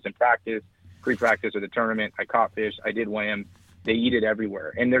 whether it was in practice, pre-practice, or the tournament. I caught fish. I did weigh them. They eat it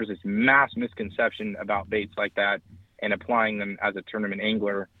everywhere. And there's this mass misconception about baits like that and applying them as a tournament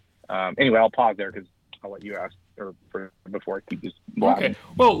angler. Anyway, I'll pause there because I'll let you ask before I keep just blabbing. Okay.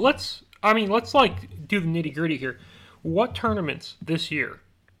 Well, let's like do the nitty gritty here. What tournaments this year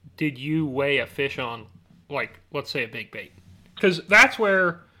did you weigh a fish on, like, let's say a big bait? Because that's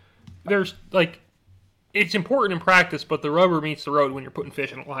where there's, it's important in practice, but the rubber meets the road when you're putting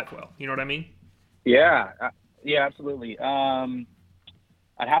fish in a live well. You know what I mean? Yeah, yeah, absolutely.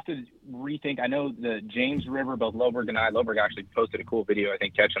 I'd have to rethink. I know the James River, both Loberg and Loberg actually posted a cool video, I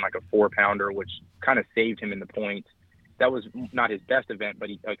think, catching like a 4-pounder, which kind of saved him in the point. That was not his best event, but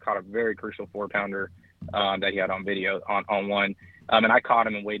he caught a very crucial 4-pounder that he had on video on one. And I caught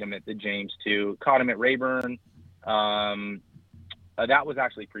him and weighed him at the James too. Caught him at Rayburn. That was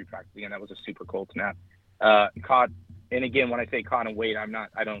actually pre-practice. Again, that was a super cold snap. Caught, and again, when I say caught and weighed, I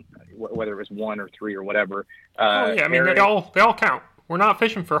don't, whether it was 1 or 3 or whatever. Oh yeah, I mean, they all count. We're not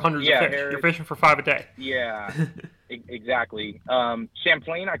fishing for hundreds of fish. Harris, you're fishing for 5 a day. Yeah, exactly.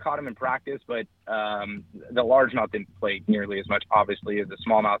 Champlain, I caught him in practice, but the largemouth didn't play nearly as much, obviously, as the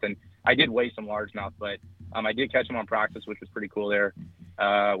smallmouth. And I did weigh some largemouth, but I did catch him on practice, which was pretty cool there.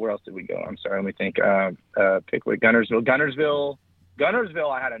 Where else did we go? I'm sorry, let me think. Pickwick, Gunnersville,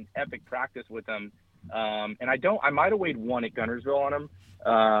 I had an epic practice with him. And I might have weighed 1 at Gunnersville on him.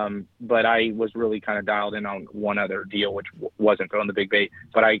 But I was really kind of dialed in on one other deal, which wasn't throwing the big bait,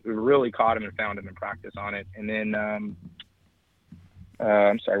 but I really caught him and found him in practice on it. And then,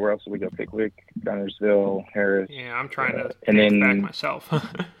 I'm sorry, where else did we go? Pickwick, Gunnersville, Harris. Yeah, I'm trying to and then back myself.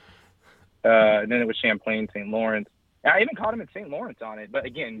 And then it was Champlain, St. Lawrence. I even caught him at St. Lawrence on it, but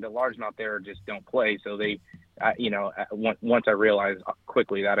again, the largemouth there just don't play. So they, once I realized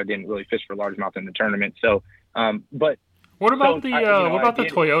quickly that I didn't really fish for largemouth in the tournament. So, but what about the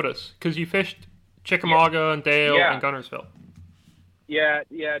Toyotas? Because you fished Chickamauga and Dale and Gunnersville. Yeah,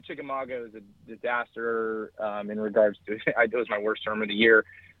 Chickamauga was a disaster in regards to it was my worst tournament of the year.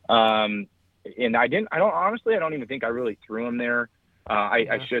 And I don't even think I really threw him there.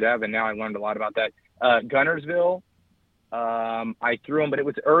 I should have, and now I learned a lot about that. Gunnersville, I threw him, but it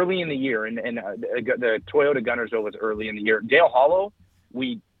was early in the year, and the Toyota Gunnersville was early in the year. Dale Hollow,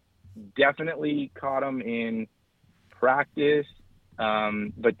 we definitely caught him in practice,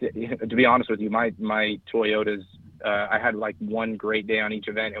 but to be honest with you, my Toyotas, I had like 1 great day on each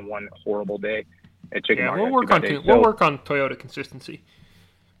event and 1 horrible day at Chickamauga. Yeah, we'll work on Toyota consistency.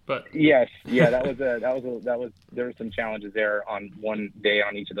 But yes, there were some challenges there on one day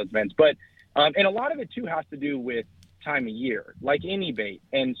on each of those events. But and a lot of it too has to do with time of year, like any bait.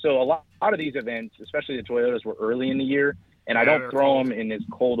 And so a lot of these events, especially the Toyotas, were early in the year, and I don't throw them in as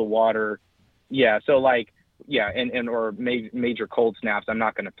cold a water. Yeah, so like or major cold snaps, I'm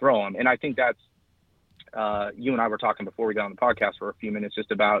not going to throw them. And I think that's you and I were talking before we got on the podcast for a few minutes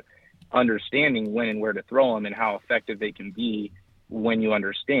just about understanding when and where to throw them and how effective they can be when you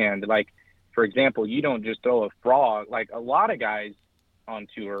understand. Like, for example, you don't just throw a frog. Like, a lot of guys on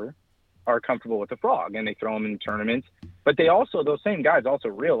tour are comfortable with the frog and they throw them in tournaments, but those same guys also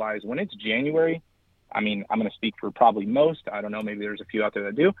realize when it's January, I mean, I'm going to speak for probably most, I don't know, maybe there's a few out there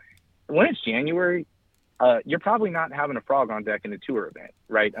that do. When it's January, you're probably not having a frog on deck in a tour event,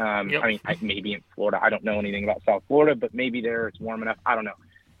 right? Yep. I mean, maybe in Florida, I don't know anything about South Florida, but maybe there it's warm enough. I don't know.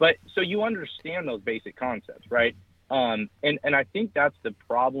 But so you understand those basic concepts, right? And I think that's the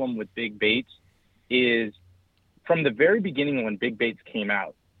problem with big baits is from the very beginning when big baits came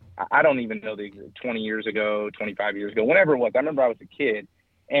out, I don't even know, 20 years ago, 25 years ago, whenever it was. I remember I was a kid,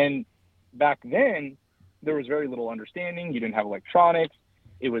 and back then there was very little understanding. You didn't have electronics.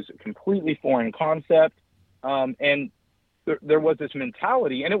 It was a completely foreign concept. And there was this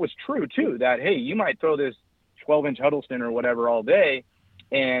mentality, and it was true too, that, hey, you might throw this 12-inch Huddleston or whatever all day,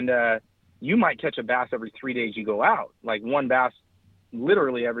 and you might catch a bass every 3 days you go out, like 1 bass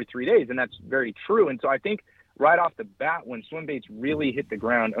literally every 3 days. And that's very true. And so I think right off the bat, when swim baits really hit the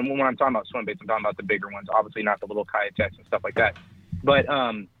ground, and when I'm talking about swim baits, I'm talking about the bigger ones, obviously not the little Kayatex and stuff like that. But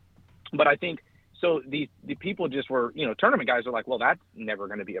I think, so the people just were, tournament guys are like, well, that's never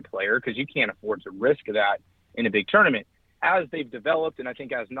going to be a player because you can't afford to risk that in a big tournament. As they've developed, and I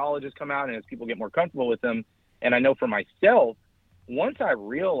think as knowledge has come out and as people get more comfortable with them, and I know for myself, once I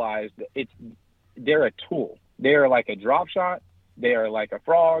realized that they're a tool. They are like a drop shot. They are like a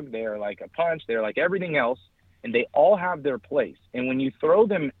frog. They are like a punch. They're like everything else, and they all have their place. And when you throw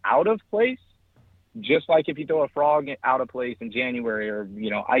them out of place, just like if you throw a frog out of place in January or,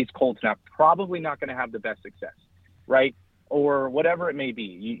 ice cold snap, probably not going to have the best success, right? Or whatever it may be.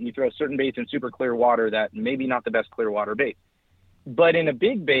 You throw certain baits in super clear water that maybe not the best clear water bait. But in a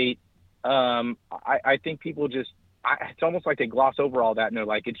big bait, I think people just, it's almost like they gloss over all that and they're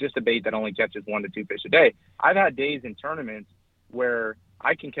like, it's just a bait that only catches 1 to 2 fish a day. I've had days in tournaments where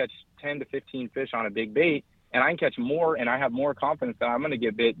I can catch 10 to 15 fish on a big bait, and I can catch more, and I have more confidence that I'm going to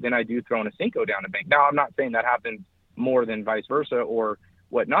get bit than I do throwing a Cinco down the bank. Now, I'm not saying that happens more than vice versa or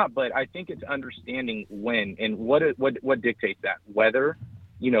whatnot, but I think it's understanding when and what dictates that. Weather,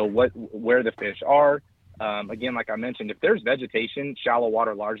 where the fish are, again, like I mentioned, if there's vegetation, shallow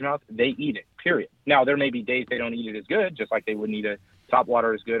water, largemouth, they eat it, period. Now, there may be days they don't eat it as good, just like they wouldn't eat a top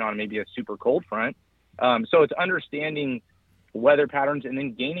water as good on maybe a super cold front. So it's understanding weather patterns and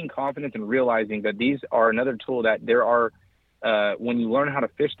then gaining confidence and realizing that these are another tool that there are, when you learn how to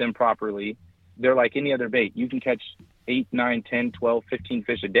fish them properly, they're like any other bait. You can catch 8, 9, 10, 12, 15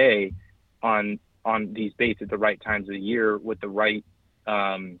 fish a day on these baits at the right times of the year with the right,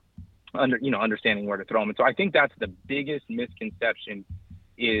 understanding where to throw them. And so I think that's the biggest misconception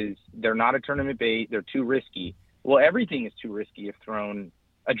is they're not a tournament bait. They're too risky. Well, everything is too risky if thrown.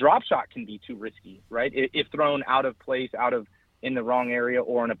 A drop shot can be too risky, right? If thrown out of place, in the wrong area,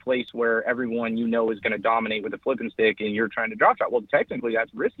 or in a place where everyone is going to dominate with a flipping stick and you're trying to drop shot. Well, technically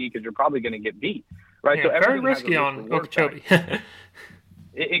that's risky because you're probably going to get beat, right? Yeah, so very risky on Okeechobee.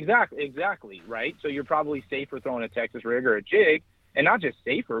 Exactly, right? So you're probably safer throwing a Texas rig or a jig, and not just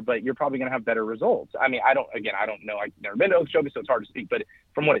safer, but you're probably going to have better results. I mean, I don't know. I've never been to Okeechobee, so it's hard to speak, but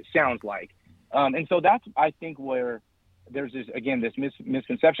from what it sounds like. And so that's, I think, where there's this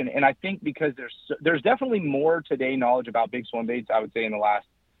misconception. And I think because there's definitely more today knowledge about big swim baits, I would say, in the last,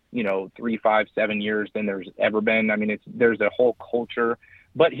 3, 5, 7 years than there's ever been. I mean, there's a whole culture.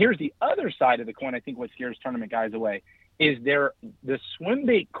 But here's the other side of the coin. I think what scares tournament guys away is the swim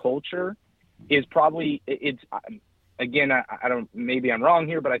bait culture is probably, again, I don't, maybe I'm wrong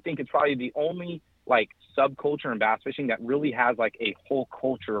here, but I think it's probably the only like subculture in bass fishing that really has like a whole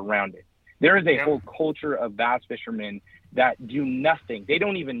culture around it. There is a whole culture of bass fishermen that do nothing. They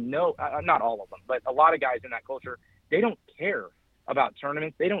don't even know, not all of them, but a lot of guys in that culture, they don't care about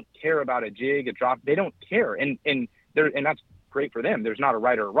tournaments. They don't care about a jig, a drop. They don't care. And that's great for them. There's not a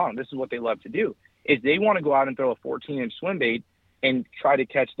right or a wrong. This is what they love to do, is they want to go out and throw a 14-inch swim bait and try to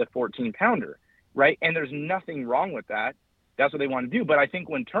catch the 14-pounder, right? And there's nothing wrong with that. That's what they want to do. But I think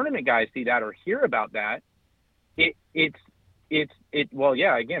when tournament guys see that or hear about that, again,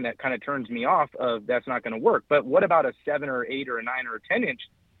 that kind of turns me off of that's not going to work. But what about a 7 or 8 or a 9 or a 10-inch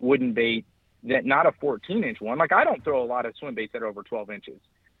wooden bait that not a 14-inch one? Like, I don't throw a lot of swim baits that are over 12 inches.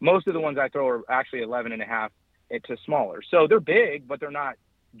 Most of the ones I throw are actually 11 and a half to smaller. So they're big, but they're not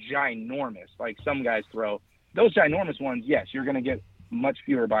ginormous like some guys throw. Those ginormous ones, yes, you're going to get much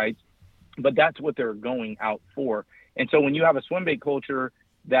fewer bites, but that's what they're going out for. And so when you have a swim bait culture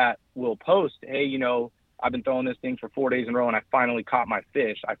that will post, hey, I've been throwing this thing for 4 days in a row and I finally caught my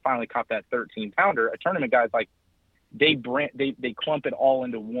fish. I finally caught that 13-pounder. A tournament guy's like, they clump it all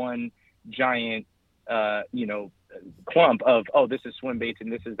into one giant, clump of, oh, this is swim baits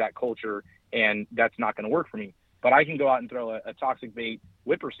and this is that culture, and that's not going to work for me. But I can go out and throw a toxic bait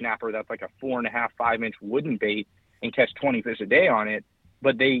whippersnapper that's like a 4.5, 5-inch wooden bait and catch 20 fish a day on it.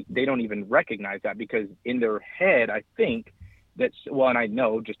 But they don't even recognize that because in their head, I think that's, well, and I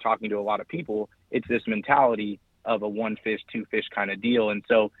know just talking to a lot of people, it's this mentality of a 1 fish, 2 fish kind of deal. And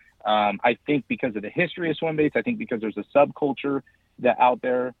so I think because of the history of swim baits, I think because there's a subculture that out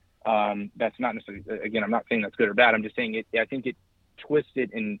there that's not necessarily, again, I'm not saying that's good or bad. I'm just saying I think it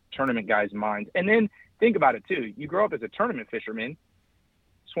twisted in tournament guys' minds. And then think about it too. You grow up as a tournament fisherman.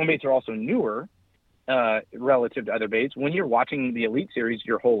 Swim baits are also newer relative to other baits. When you're watching the Elite Series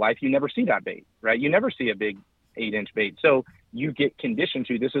your whole life, you never see that bait, right? You never see a big 8-inch bait. So you get conditioned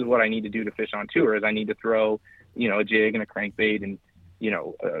to, this is what I need to do to fish on tour, is I need to throw, a jig and a crankbait and,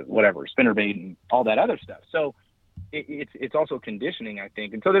 whatever, spinner bait and all that other stuff. So it's also conditioning, I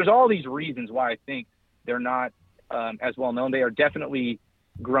think. And so there's all these reasons why I think they're not as well known. They are definitely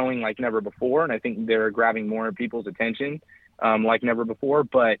growing like never before. And I think they're grabbing more people's attention like never before,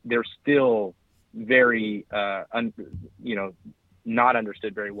 but they're still very, not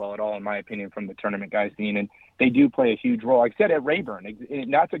understood very well at all, in my opinion, from the tournament guys scene. And they do play a huge role. Like I said, at Rayburn,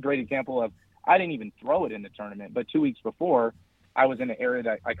 and that's a great example of, I didn't even throw it in the tournament, but 2 weeks before, I was in an area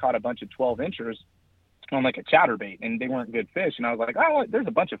that I caught a bunch of 12-inchers on like a chatterbait, and they weren't good fish. And I was like, oh, there's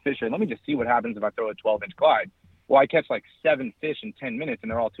a bunch of fish here. Let me just see what happens if I throw a 12-inch Clyde. Well, I catch like 7 fish in 10 minutes,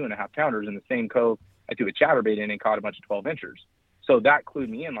 and they're all 2.5-pounders in the same cove I threw a chatterbait in and caught a bunch of 12-inchers. So that clued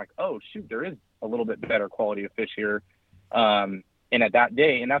me in, like, oh, shoot, there is a little bit better quality of fish here. And at that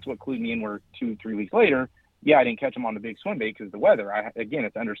day, and that's what clued me in, where 2-3 weeks later, I didn't catch them on the big swim bait because the weather. Again,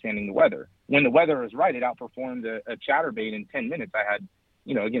 it's understanding the weather. When the weather is right, it outperformed a chatterbait in 10 minutes. I had,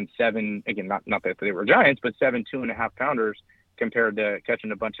 again, 7, again, not that they were giants, but 7 2.5-pounders compared to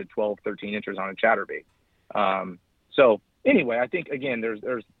catching a bunch of 12, 13 inches on a chatterbait. So anyway, I think, again, there's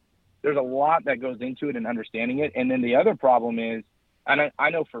a lot that goes into it and understanding it. And then the other problem is, and I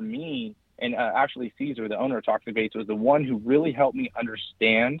know for me, and actually Caesar, the owner of Toxic Baits, was the one who really helped me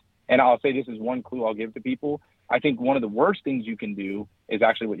understand. And I'll say this is one clue I'll give to people. I think one of the worst things you can do is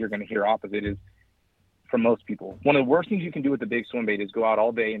actually what you're going to hear opposite is from most people. One of the worst things you can do with a big swim bait is go out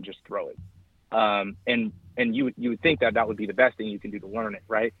all day and just throw it. And you would think that would be the best thing you can do to learn it,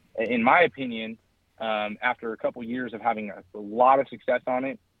 right? In my opinion, after a couple years of having a lot of success on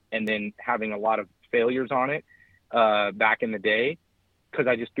it and then having a lot of failures on it back in the day, because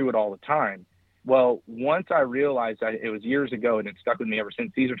I just threw it all the time. Well, once I realized that it was years ago and it stuck with me ever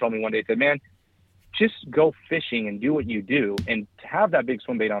since, Caesar told me one day, he said, man, just go fishing and do what you do, and to have that big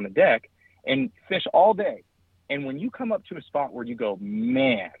swim bait on the deck and fish all day. And when you come up to a spot where you go,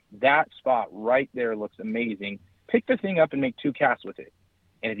 man, that spot right there looks amazing, pick the thing up and make 2 casts with it.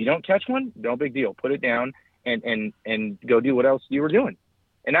 And if you don't catch one, no big deal. Put it down and go do what else you were doing.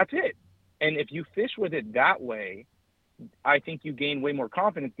 And that's it. And if you fish with it that way, I think you gain way more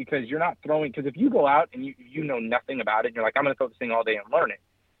confidence, because you're not throwing, because if you go out and you know nothing about it, and you're like, I'm going to throw this thing all day and learn it.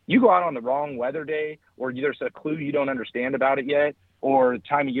 You go out on the wrong weather day, or there's a clue you don't understand about it yet, or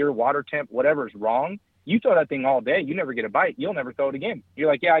time of year, water temp, whatever is wrong. You throw that thing all day, you never get a bite. You'll never throw it again. You're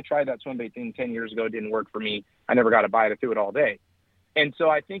like, yeah, I tried that swim bait thing 10 years ago. It didn't work for me. I never got a bite. I threw it all day. And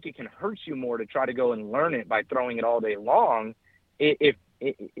so I think it can hurt you more to try to go and learn it by throwing it all day long,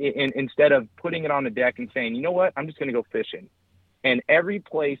 instead of putting it on the deck and saying, you know what, I'm just going to go fishing. And every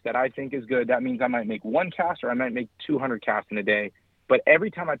place that I think is good, that means I might make 1 cast or I might make 200 casts in a day. But every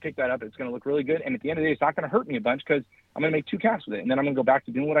time I pick that up, it's going to look really good. And at the end of the day, it's not going to hurt me a bunch, because I'm going to make 2 casts with it. And then I'm going to go back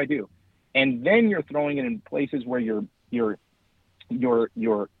to doing what I do. And then you're throwing it in places where your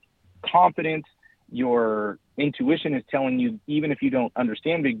confidence, your intuition is telling you, even if you don't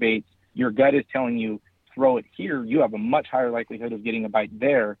understand big baits, your gut is telling you, throw it here. You have a much higher likelihood of getting a bite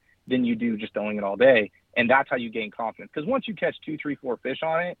there than you do just throwing it all day. And that's how you gain confidence. Because once you catch 2, 3, 4 fish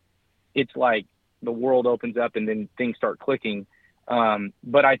on it, it's like the world opens up and then things start clicking.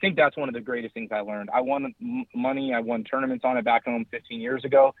 But I think that's one of the greatest things I learned. I won money. I won tournaments on it back home 15 years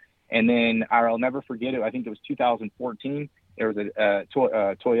ago. And then I'll never forget it. I think it was 2014. There was a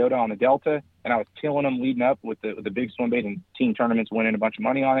Toyota on the Delta, and I was killing them leading up with the big swim bait and team tournaments, winning a bunch of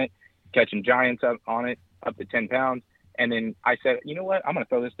money on it, catching giants up on it, up to 10 pounds. And then I said, you know what? I'm going to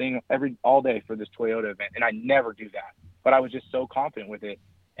throw this thing all day for this Toyota event. And I never do that. But I was just so confident with it.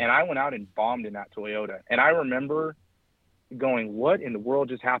 And I went out and bombed in that Toyota. And I remember going, what in the world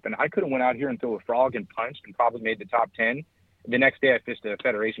just happened? I could have went out here and threw a frog and punched and probably made the top 10. The next day I fished a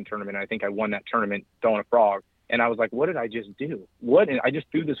federation tournament. And I think I won that tournament throwing a frog. And I was like, what did I just do? And I just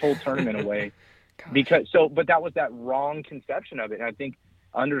threw this whole tournament away. But that was that wrong conception of it. And I think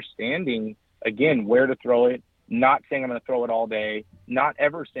understanding, again, where to throw it, not saying I'm going to throw it all day, not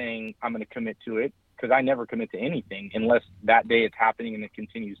ever saying I'm going to commit to it, because I never commit to anything unless that day it's happening and it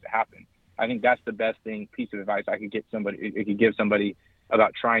continues to happen. I think that's the best piece of advice I could give somebody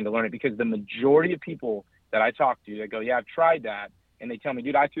about trying to learn it, because the majority of people that I talk to that go, yeah, I've tried that. And they tell me,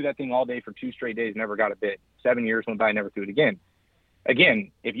 dude, I threw that thing all day for 2 straight days, never got a bit. 7 years went by, I never threw it again.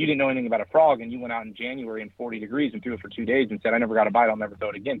 Again, if you didn't know anything about a frog and you went out in January in 40 degrees and threw it for 2 days and said, I never got a bite, I'll never throw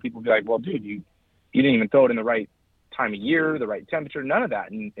it again, people would be like, well, dude, you didn't even throw it in the right time of year, the right temperature, none of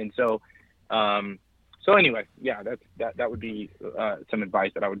that. And so anyway, yeah, that would be some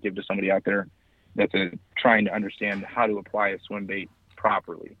advice that I would give to somebody out there that's trying to understand how to apply a swim bait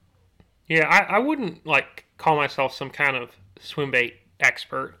properly. Yeah, I wouldn't call myself some kind of swim bait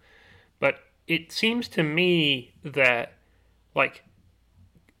expert, but it seems to me that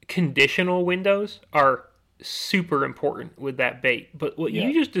conditional windows are super important with that bait. But what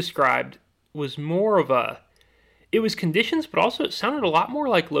you just described was more of it was conditions, but also it sounded a lot more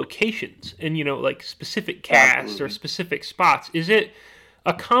like locations and, specific casts or specific spots. Is it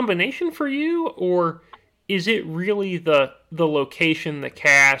a combination for you, or is it really the location, the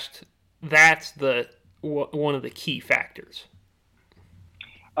cast, that's one of the key factors?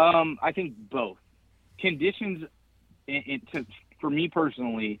 I think both. Conditions, for me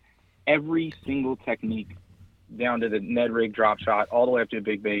personally, every single technique down to the Ned rig drop shot, all the way up to a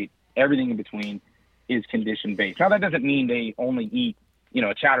big bait, everything in between is condition based. Now that doesn't mean they only eat,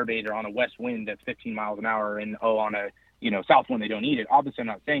 a chatterbait or on a west wind that's 15 miles an hour and on a, south wind they don't eat it. Obviously I'm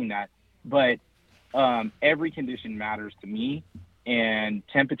not saying that, but every condition matters to me, and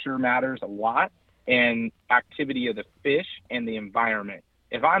temperature matters a lot, and activity of the fish and the environment.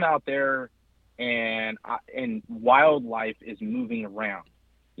 If I'm out there and wildlife is moving around,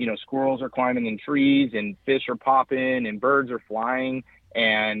 squirrels are climbing in trees and fish are popping and birds are flying,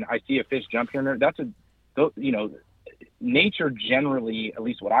 and I see a fish jump here and there, nature generally, at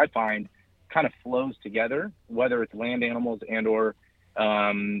least what I find, kind of flows together, whether it's land animals and or,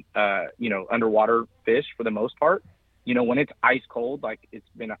 underwater fish for the most part. when it's ice cold, like it's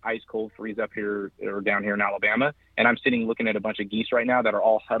been an ice cold freeze up here or down here in Alabama, and I'm sitting looking at a bunch of geese right now that are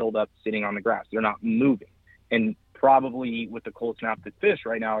all huddled up sitting on the grass. They're not moving. And probably with the cold snap, the fish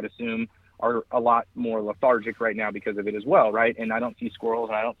right now, I'd assume, are a lot more lethargic right now because of it as well, right? And I don't see squirrels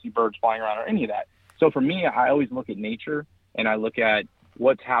and I don't see birds flying around or any of that. So for me, I always look at nature and I look at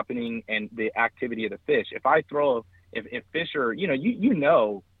what's happening and the activity of the fish. If fish are,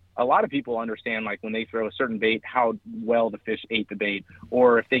 a lot of people understand, like when they throw a certain bait, how well the fish ate the bait,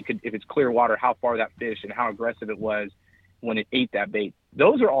 or if it's clear water, how far that fish and how aggressive it was when it ate that bait.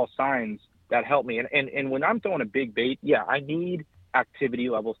 Those are all signs that help me. And when I'm throwing a big bait, yeah, I need activity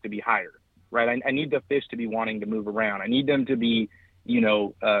levels to be higher, right? I need the fish to be wanting to move around. I need them to be,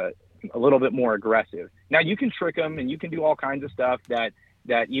 a little bit more aggressive. Now you can trick them and you can do all kinds of stuff that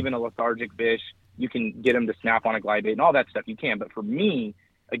even a lethargic fish, you can get them to snap on a glide bait and all that stuff you can. But for me,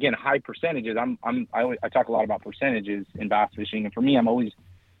 again, high percentages, I talk a lot about percentages in bass fishing. And for me,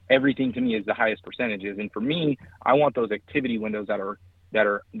 everything to me is the highest percentages. And for me, I want those activity windows that are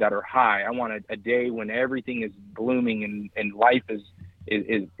high. I want a day when everything is blooming and life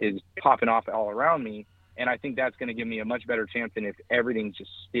is popping off all around me. And I think that's going to give me a much better chance than if everything's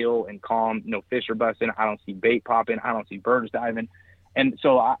just still and calm, no fish are busting, I don't see bait popping, I don't see birds diving. And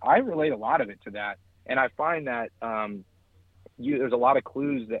so I relate a lot of it to that. And I find that there's a lot of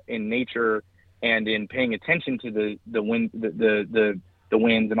clues that in nature and in paying attention to the wind, the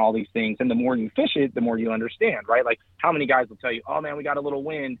winds and all these things. And the more you fish it, the more you understand, right? Like how many guys will tell you, oh man, we got a little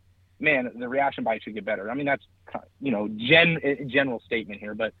wind, man, the reaction bite should get better. I mean, that's, general statement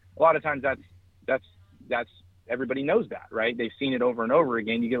here, but a lot of times that's everybody knows that, right? They've seen it over and over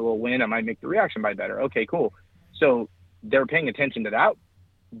again. You get a little wind, I might make the reaction bite better. Okay, cool. So they're paying attention to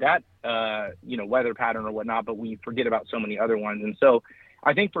that weather pattern or whatnot, but we forget about so many other ones. And so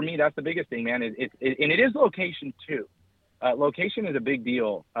I think for me, that's the biggest thing, man. And it is location too. Location is a big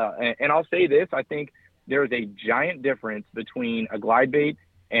deal. And I'll say this, I think there's a giant difference between a glide bait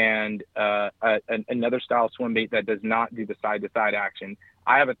and another style swim bait that does not do the side to side action.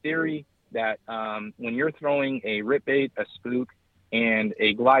 I have a theory that when you're throwing a rip bait, a spook, and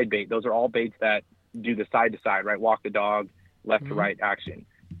a glide bait, those are all baits that do the side to side, right? Walk the dog, left to right action,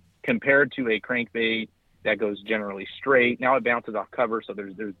 compared to a crankbait that goes generally straight. Now it bounces off cover, so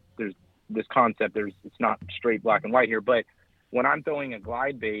there's this concept. It's not straight black and white here, but when I'm throwing a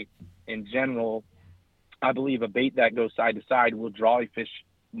glide bait in general, I believe a bait that goes side to side will draw a fish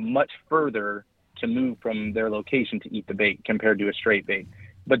much further to move from their location to eat the bait compared to a straight bait.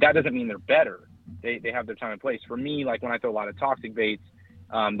 But that doesn't mean they're better. They have their time and place. For me, like when I throw a lot of toxic baits,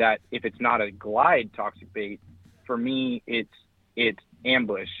 that if it's not a glide toxic bait, for me it's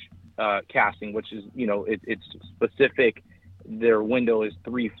ambush casting, which is it's specific. Their window is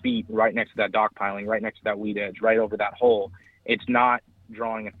 3 feet right next to that dock piling, right next to that weed edge, right over that hole. It's not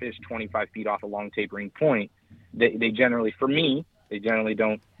drawing a fish 25 feet off a long tapering point. They generally, for me, they generally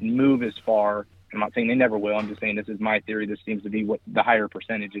don't move as far. I'm not saying they never will. I'm just saying this is my theory. This seems to be what the higher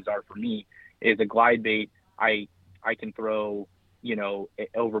percentages are for me. Is a glide bait, I can throw,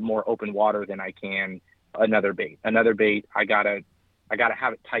 over more open water than I can another bait. Another bait, I gotta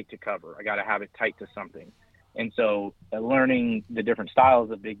have it tight to cover. I gotta have it tight to something. And so learning the different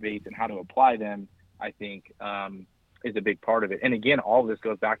styles of big baits and how to apply them, I think, is a big part of it. And again, all of this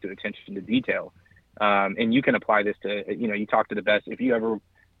goes back to attention to detail. And you can apply this to, you talk to the best. If you ever,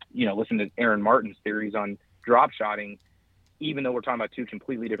 listen to Aaron Martin's theories on drop shotting, even though we're talking about two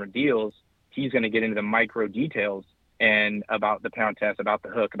completely different deals, he's going to get into the micro details and about the pound test, about the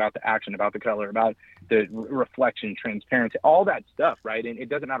hook, about the action, about the color, about the reflection, transparency, all that stuff, right? And it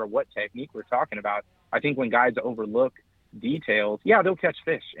doesn't matter what technique we're talking about. I think when guys overlook details, yeah, they'll catch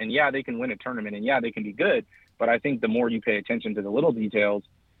fish, and yeah, they can win a tournament, and yeah, they can be good. But I think the more you pay attention to the little details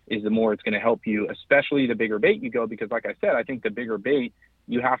is the more it's going to help you, especially the bigger bait you go, because like I said, I think the bigger bait,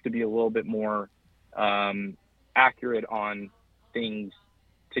 you have to be a little bit more accurate on things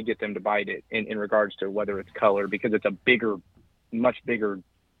to get them to bite it in regards to whether it's color, because it's a bigger, much bigger,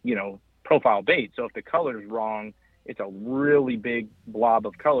 profile bait. So if the color is wrong, it's a really big blob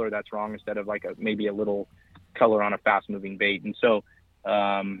of color that's wrong instead of like maybe a little color on a fast moving bait. And so,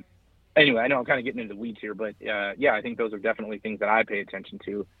 anyway, I know I'm kind of getting into the weeds here, but yeah, I think those are definitely things that I pay attention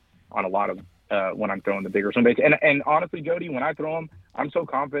to on a lot of when I'm throwing the bigger swim baits. And honestly, Jody, when I throw them, I'm so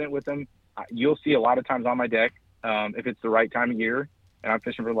confident with them. You'll see a lot of times on my deck, if it's the right time of year and I'm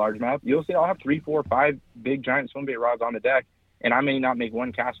fishing for largemouth, you'll see I'll have 3, 4, 5 big giant swim bait rods on the deck, and I may not make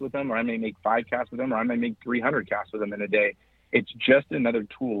 1 cast with them, or I may make 5 casts with them, or I may make 300 casts with them in a day. It's just another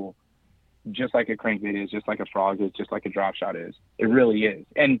tool, just like a crankbait is, just like a frog is, just like a drop shot is. It really is.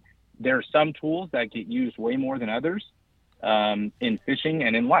 And there are some tools that get used way more than others in fishing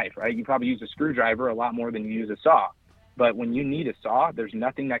and in life, right? You probably use a screwdriver a lot more than you use a saw. But when you need a saw, there's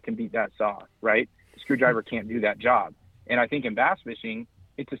nothing that can beat that saw, right? The screwdriver can't do that job. And I think in bass fishing,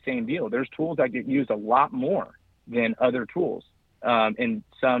 it's the same deal. There's tools that get used a lot more than other tools. And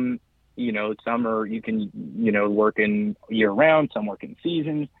some, some are, you can, work in year round, some work in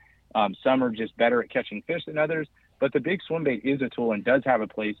seasons. Some are just better at catching fish than others. But the big swim bait is a tool and does have a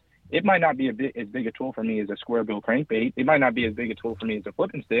place. It might not be as big a tool for me as a square bill crankbait. It might not be as big a tool for me as a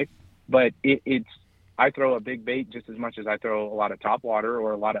flipping stick, but I throw a big bait just as much as I throw a lot of topwater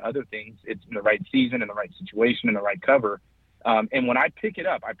or a lot of other things. It's in the right season, in the right situation, in the right cover. And when I pick it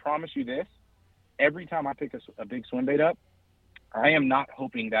up, I promise you this, every time I pick a big swim bait up, I am not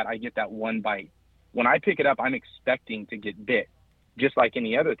hoping that I get that one bite. When I pick it up, I'm expecting to get bit, just like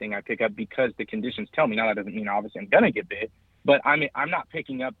any other thing I pick up, because the conditions tell me. Now, that doesn't mean obviously I'm going to get bit, but I'm not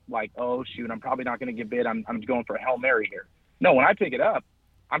picking up like, oh, shoot, I'm probably not going to get bit. I'm going for a Hail Mary here. No, when I pick it up,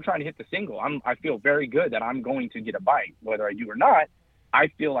 I'm trying to hit the single. I feel very good that I'm going to get a bite. Whether I do or not, I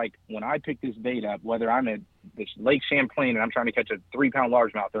feel like when I pick this bait up, whether I'm at this Lake Champlain and I'm trying to catch a 3-pound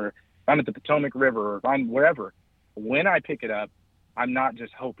largemouth, or if I'm at the Potomac River, or if I'm wherever, when I pick it up, I'm not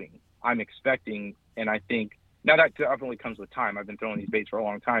just hoping. I'm expecting, and I think, now that definitely comes with time. I've been throwing these baits for a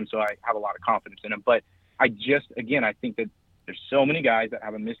long time, so I have a lot of confidence in them. But I think that there's so many guys that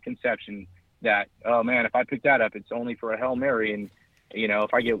have a misconception that, oh man, if I pick that up, it's only for a Hail Mary, and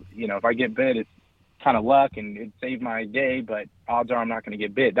if I get bit, it's kind of luck and it saved my day, but odds are I'm not going to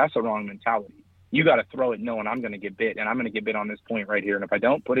get bit. That's the wrong mentality. You got to throw it knowing I'm going to get bit, and I'm going to get bit on this point right here. And if I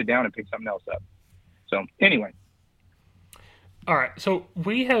don't, put it down and pick something else up. So anyway. All right. So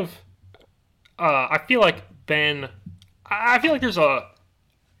we have, I feel like there's a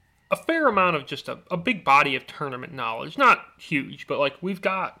fair amount of just a big body of tournament knowledge. Not huge, but like we've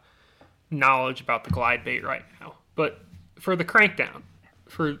got knowledge about the glide bait right now. But for the crankdown,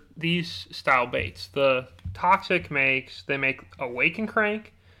 for these style baits, the Toxic they make a wake and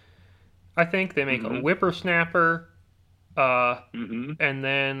crank. I think they make a whippersnapper, and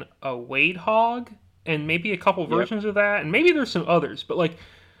then a wade hog, and maybe a couple versions of that, and maybe there's some others. But like,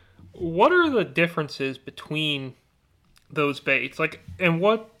 what are the differences between those baits? Like, and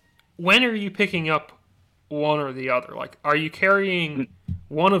when are you picking up one or the other? Like, are you carrying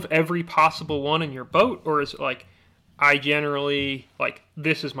one of every possible one in your boat, or is it like, I generally, like,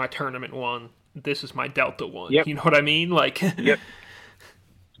 this is my tournament one, this is my Delta one. Yep. You know what I mean? Like, yep.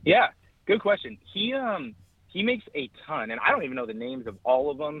 Yeah, good question. He makes a ton, and I don't even know the names of all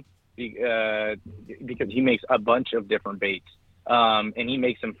of them because he makes a bunch of different baits. And he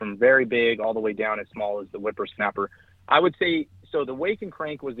makes them from very big all the way down as small as the whippersnapper. I would say, so the Wake and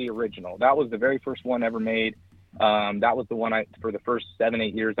Crank was the original. That was the very first one ever made. That was the one for the first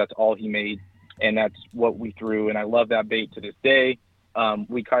 7-8 years, that's all he made. And that's what we threw. And I love that bait to this day. I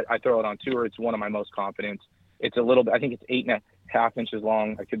throw it on tour. It's one of my most confident. It's a little bit, I think it's 8.5 inches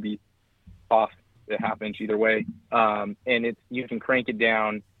long. I could be off a half inch either way. And you can crank it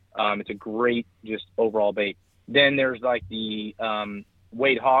down. It's a great just overall bait. Then there's like the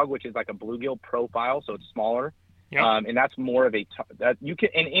Wade Hog, which is like a bluegill profile. So it's smaller. Yep. And that's more of that you can,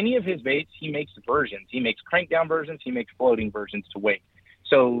 in any of his baits, he makes versions. He makes crank down versions. He makes floating versions to wake.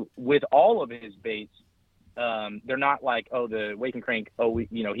 So with all of his baits, they're not like, oh, the wake and crank,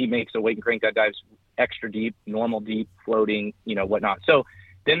 he makes a wake and crank that dives extra deep, normal deep, floating, whatnot. So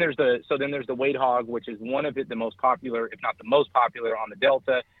then there's the Wade Hog, which is one of the most popular, if not the most popular on the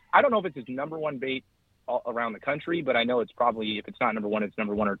Delta. I don't know if it's his number one bait all around the country, but I know it's probably, if it's not number one, it's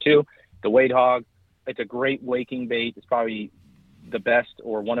number 1 or 2. The Wade Hog, it's a great waking bait. It's probably the best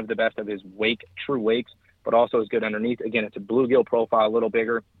or one of the best of his true wakes, but also is good underneath. Again, it's a bluegill profile, a little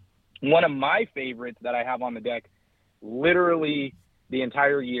bigger. One of my favorites that I have on the deck literally the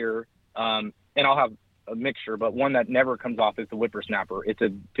entire year, and I'll have a mixture, but one that never comes off is the whippersnapper. It's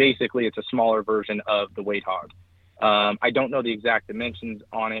a smaller version of the Wade Hog. I don't know the exact dimensions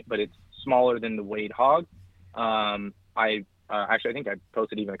on it, but it's smaller than the Wade Hog. I think I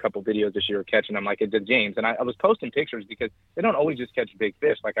posted even a couple videos this year catching them like at the James, and I was posting pictures because they don't always just catch big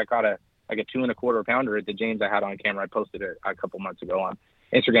fish. Like I caught a 2.25 pounder at the James I had on camera. I posted it a couple months ago on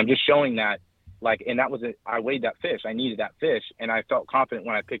Instagram, just showing that, like, and that was it. I weighed that fish. I needed that fish, and I felt confident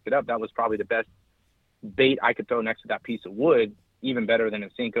when I picked it up. That was probably the best bait I could throw next to that piece of wood, even better than a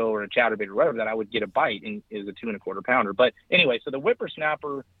Cinco or a chatterbait or whatever, that I would get a bite, and is a 2.25 pounder. But anyway, so the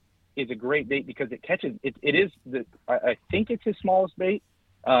whippersnapper is a great bait because it catches. I think it's his smallest bait,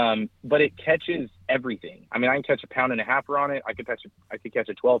 but it catches everything. I mean, I can catch a 1.5 pounder on it. I could catch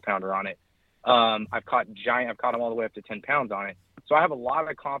a 12 pounder on it. I've caught them all the way up to 10 pounds on it. So I have a lot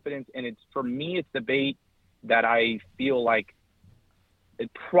of confidence, and for me, it's the bait that I feel like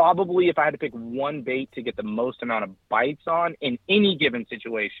probably if I had to pick one bait to get the most amount of bites on in any given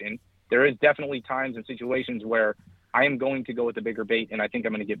situation, there is definitely times and situations where I am going to go with the bigger bait, and I think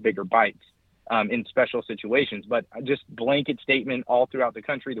I'm going to get bigger bites in special situations. But just blanket statement all throughout the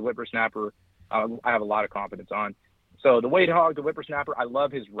country, the whippersnapper, I have a lot of confidence on. So the Wade Hog, the whippersnapper, I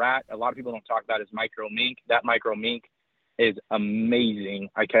love his rat. A lot of people don't talk about his micro mink. That micro mink is amazing.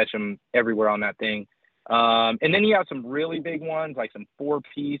 I catch him everywhere on that thing. And then you have some really big ones, like some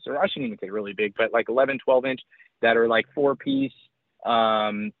 4-piece, or I shouldn't even say really big, but like 11, 12 inch that are like 4-piece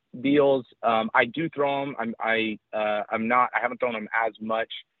deals. I do throw them. I haven't thrown them as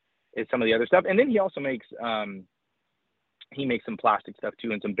much as some of the other stuff. And then he also makes some plastic stuff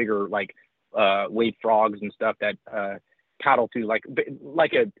too, and some bigger like wave frogs and stuff that paddle through like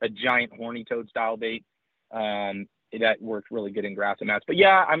a giant horny toad style bait. That works really good in grass and mats. But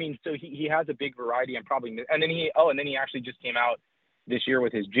yeah, I mean, so he has a big variety. And then he actually just came out this year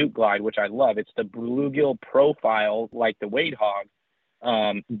with his Juke Glide, which I love. It's the bluegill profile, like the Wade Hog,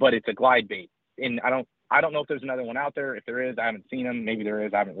 but it's a glide bait. And I don't know if there's another one out there. If there is, I haven't seen them. Maybe there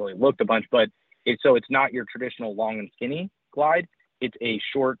is. I haven't really looked a bunch. But it's not your traditional long and skinny glide. It's a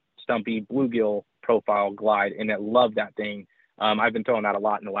short, stumpy bluegill profile glide, and I love that thing. I've been throwing that a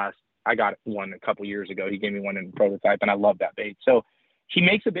lot in the last. I got one a couple years ago. He gave me one in prototype, and I love that bait. So he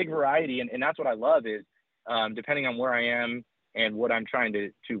makes a big variety, and that's what I love is depending on where I am and what I'm trying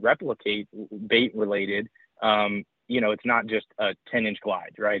to replicate bait related, it's not just a 10-inch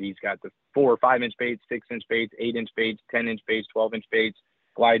glide, right? He's got the 4 or 5-inch baits, 6-inch baits, 8-inch baits, 10-inch baits, 12-inch baits,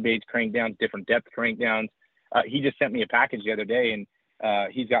 glide baits, crank downs, different depth crank downs. He just sent me a package the other day, and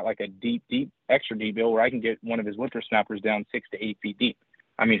he's got like a deep, extra deep bill where I can get one of his whippersnappers down 6 to 8 feet deep.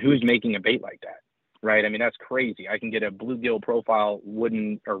 I mean, who's making a bait like that, right? I mean, that's crazy. I can get a bluegill profile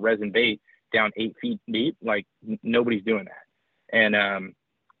wooden or resin bait down 8 feet deep. Like nobody's doing that. And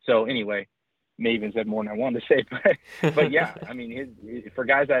so anyway, Maven said more than I wanted to say, but yeah, I mean, for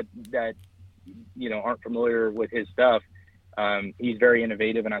guys that aren't familiar with his stuff, he's very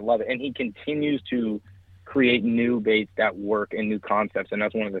innovative, and I love it. And he continues to create new baits that work and new concepts, and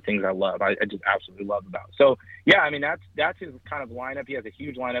that's one of the things I love. I just absolutely love about it. So yeah, I mean that's his kind of lineup. He has a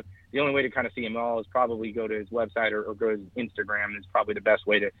huge lineup. The only way to kind of see him all is probably go to his website or go to his Instagram. Is probably the best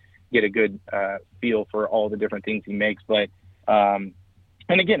way to get a good feel for all the different things he makes. But and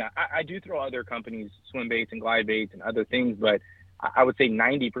again, I do throw other companies swim baits and glide baits and other things, but I would say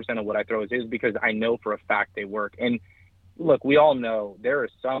 90% of what I throw is his because I know for a fact they work. And look, we all know there are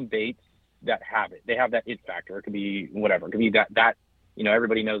some baits that have it. They have that it factor. It could be whatever. It could be that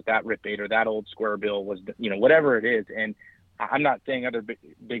everybody knows that rip bait or that old square bill was, whatever it is. And I'm not saying other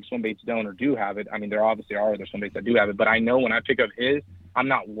big swim baits don't or do have it. I mean, there obviously are other swim baits that do have it, but I know when I pick up his, I'm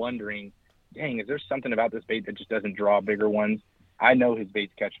not wondering, dang, is there something about this bait that just doesn't draw bigger ones? I know his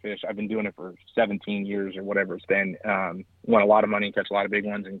baits catch fish. I've been doing it for 17 years or whatever it's been. Won a lot of money, catch a lot of big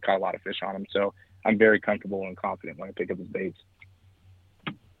ones, and caught a lot of fish on them. So I'm very comfortable and confident when I pick up his baits.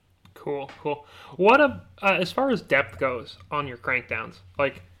 Cool. What as far as depth goes on your crankdowns?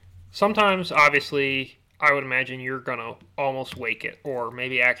 Like sometimes, obviously, I would imagine you're gonna almost wake it, or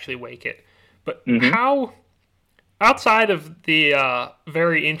maybe actually wake it. But how, outside of the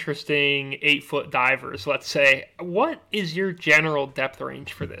very interesting 8-foot divers, let's say, what is your general depth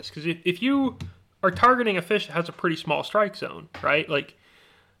range for this? Because if you are targeting a fish that has a pretty small strike zone, right? Like,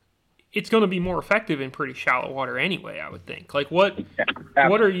 it's going to be more effective in pretty shallow water anyway, I would think. Like, what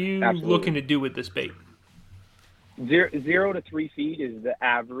are you looking to do with this bait? 0 to 3 feet is the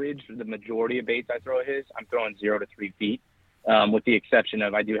average. The majority of baits I throw at his, I'm throwing 0 to 3 feet, with the exception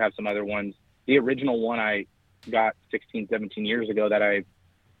of I do have some other ones. The original one I got 16, 17 years ago that I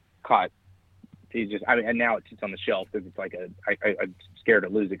caught, and now it sits on the shelf because it's like I'm scared to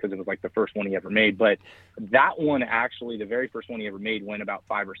lose it because it was like the first one he ever made. But that one, actually, the very first one he ever made went about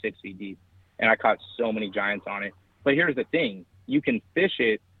 5 or 6 feet deep, and I caught so many giants on it. But here's the thing: you can fish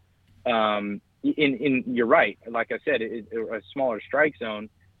it. You're right. Like I said, a smaller strike zone,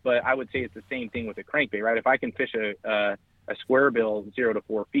 but I would say it's the same thing with a crankbait, right? If I can fish a square bill 0 to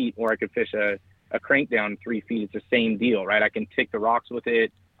 4 feet, or I could fish a crank down 3 feet, it's the same deal, right? I can tick the rocks with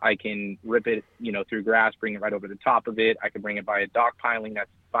it. I can rip it, through grass, bring it right over the top of it. I can bring it by a dock piling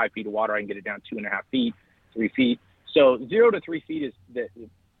that's 5 feet of water. I can get it down 2.5 feet, 3 feet. So 0 to 3 feet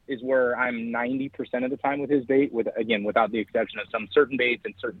is where I'm 90% of the time with his bait, without the exception of some certain baits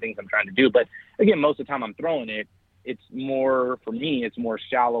and certain things I'm trying to do. But again, most of the time I'm throwing it, it's more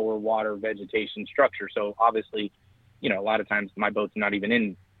shallower water vegetation structure. So obviously, a lot of times my boat's not even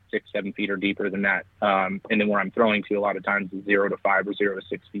in 6, 7 feet or deeper than that. And then where I'm throwing to a lot of times is 0 to 5 or 0 to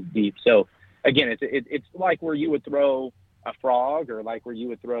 6 feet deep. So again, it's like where you would throw a frog, or like where you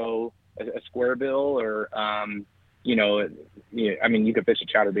would throw a square bill, or you know, I mean, you could fish a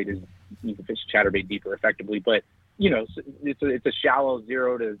chatterbait deeper effectively, but you know, it's a shallow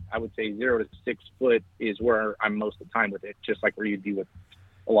 0 to, I would say 0 to 6 foot is where I'm most of the time with it, just like where you'd be with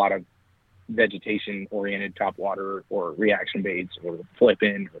a lot of vegetation oriented topwater or reaction baits or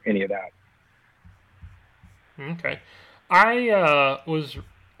flipping or any of that. Okay. I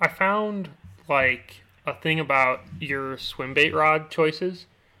found like a thing about your swim bait rod choices.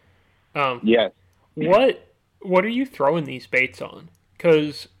 Yes. What are you throwing these baits on?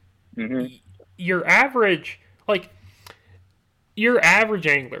 Because your average, like your average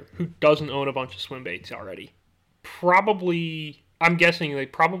angler who doesn't own a bunch of swim baits already, probably, I'm guessing they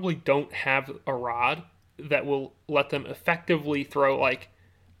probably don't have a rod that will let them effectively throw like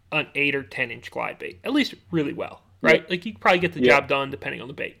an 8 or 10 inch glide bait, at least really well, right? Like you can probably get the job done depending on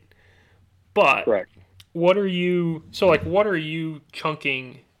the bait. But correct. What are you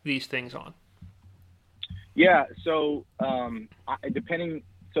chunking these things on? Yeah, so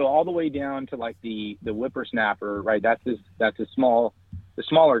so all the way down to like the whippersnapper, right? That's the smaller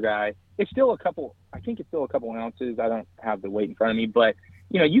guy. It's still I think it's still a couple ounces. I don't have the weight in front of me, but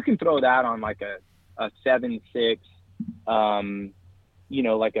you know, you can throw that on like a 7.6, you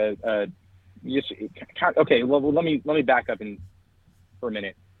know, like okay. Well, let me back up for a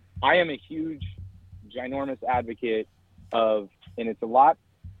minute. I am a huge, ginormous advocate of, and it's a lot.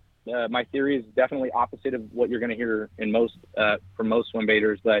 My theory is definitely opposite of what you're going to hear in from most swim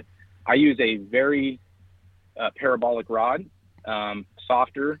baiters, but I use a very parabolic rod,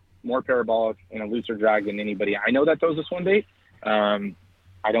 softer, more parabolic, and a looser drag than anybody I know that throws a swim bait.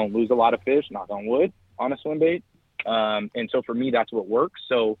 I don't lose a lot of fish, knock on wood, on a swim bait. And so for me, that's what works.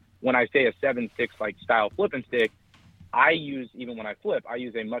 So when I say a 7.6 like style flipping stick, even when I flip, I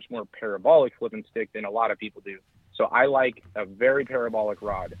use a much more parabolic flipping stick than a lot of people do. So I like a very parabolic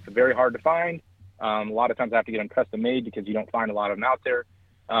rod. It's very hard to find. A lot of times I have to get them custom made because you don't find a lot of them out there.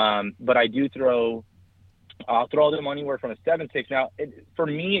 But I'll throw them anywhere from a 7.6. Now, for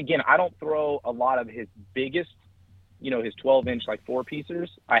me, again, I don't throw a lot of his biggest, you know, his 12-inch like 4-piecers.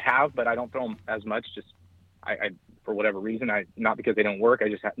 I have, but I don't throw them as much. Just I for whatever reason, not because they don't work. I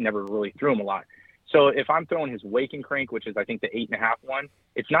just never really threw them a lot. So if I'm throwing his wake and crank, which is I think the 8.5 one,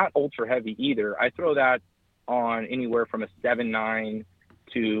 it's not ultra heavy either. I throw that on anywhere from a 7.9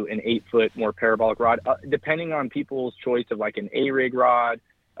 to an 8-foot more parabolic rod, depending on people's choice of like an A-rig rod,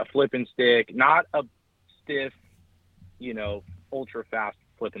 a flipping stick, not a stiff, you know, ultra fast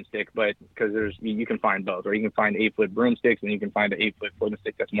flipping stick, but because you can find both, or you can find 8-foot broomsticks and you can find an 8-foot flipping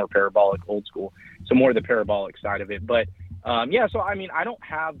stick that's more parabolic, old school. So more the parabolic side of it. But yeah, so I mean, I don't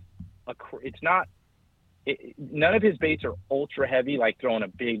have none of his baits are ultra heavy, like throwing a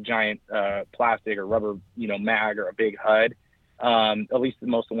big giant plastic or rubber, you know, mag or a big Hud. At least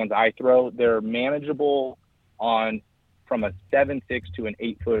most of the ones I throw, they're manageable from a 7.6 to an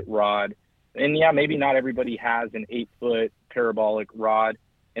 8-foot rod. And yeah, maybe not everybody has an 8-foot parabolic rod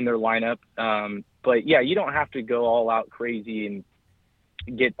in their lineup. But yeah, you don't have to go all out crazy and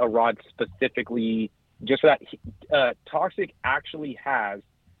get a rod specifically just for that. Toxic actually has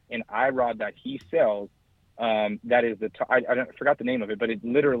an iRod that he sells. That is I forgot the name of it, but it's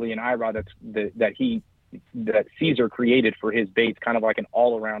literally an iRod that Caesar created for his baits, kind of like an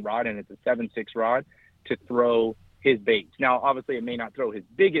all-around rod, and it's a 7.6 rod to throw his baits. Now, obviously, it may not throw his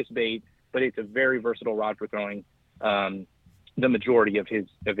biggest bait, but it's a very versatile rod for throwing the majority of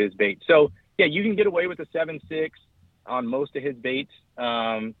his baits. So yeah, you can get away with a 7.6 on most of his baits,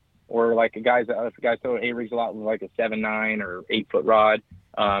 or like if guys throw A-rigs a lot with like a 7.9 or 8-foot rod,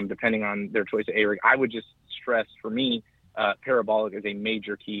 depending on their choice of A-rig. I would just stress, for me, parabolic is a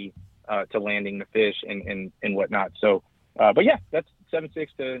major key to landing the fish and whatnot. So, but yeah, that's 7.6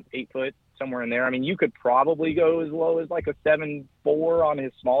 to 8-foot, somewhere in there. I mean, you could probably go as low as like a 7.4 on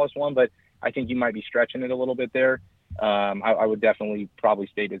his smallest one, but I think you might be stretching it a little bit there. I would definitely probably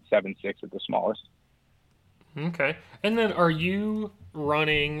stay at 7.6 at the smallest. Okay. And then are you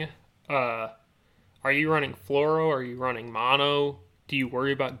running fluoro? Are you running mono? Do you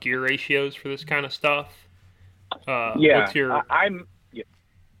worry about gear ratios for this kind of stuff? Yeah, what's your...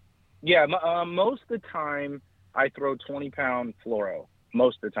 most of the time I throw 20-pound fluoro,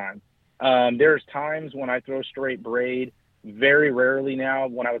 most of the time. There's times when I throw straight braid. Very rarely now.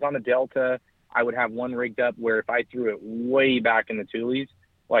 When I was on the Delta, I would have one rigged up where if I threw it way back in the Tules,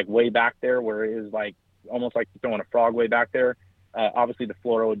 like way back there where it is like almost like throwing a frog way back there, obviously the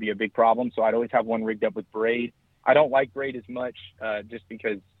fluoro would be a big problem. So I'd always have one rigged up with braid. I don't like braid as much just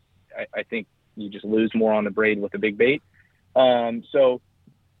because I think you just lose more on the braid with a big bait. And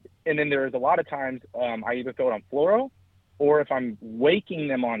then there's a lot of times I either throw it on fluoro, or if I'm waking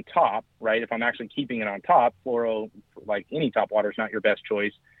them on top, right? If I'm actually keeping it on top, fluoro, like any top water, is not your best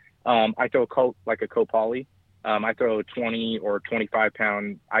choice. I throw a co-poly. I throw 20 or 25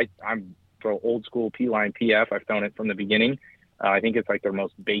 pound. I'm throw old school P-line PF. I've thrown it from the beginning. I think it's like their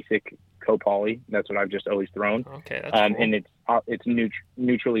most basic co-poly. That's what I've just always thrown. Okay, that's cool. And it's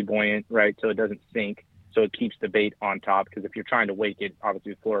neutrally buoyant, right? So it doesn't sink. So it keeps the bait on top, because if you're trying to wake it,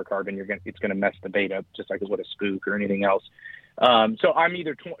 obviously with fluorocarbon, it's going to mess the bait up, just like it would a spook or anything else. So I'm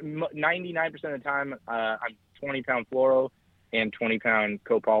either 99% of the time I'm 20 pound fluoro and 20 pound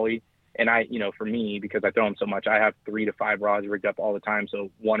co-poly. And for me, because I throw them so much, I have 3 to 5 rods rigged up all the time. So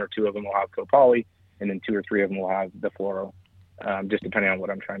 1 or 2 of them will have co-poly, and then 2 or 3 of them will have the fluoro, just depending on what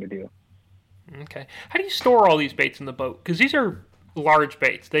I'm trying to do. Okay. How do you store all these baits in the boat? Because these are large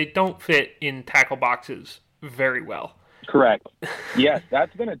baits. They don't fit in tackle boxes very well. Correct. Yes,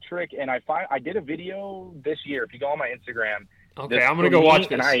 that's been a trick. And I did a video this year. If you go on my Instagram. Okay, I'm going to go watch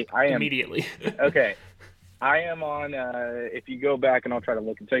this I am, immediately. Okay. I am on, if you go back, and I'll try to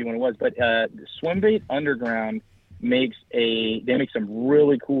look and tell you when it was, but Swimbait Underground makes some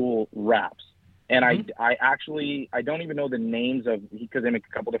really cool wraps. And I actually don't even know the names of, because they make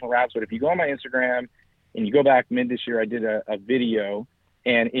a couple different wraps, but if you go on my Instagram and you go back mid this year, I did a video,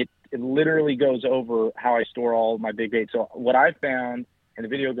 and it literally goes over how I store all my big baits. So what I found, and the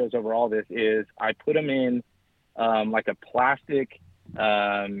video goes over all this, is I put them in like a plastic, just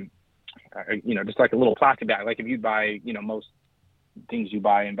like a little plastic bag. Like if you buy, most things you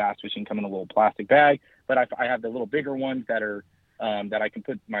buy in bass fishing come in a little plastic bag, but I have the little bigger ones that are, that I can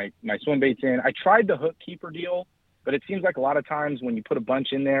put my swim baits in. I tried the hook keeper deal, but it seems like a lot of times when you put a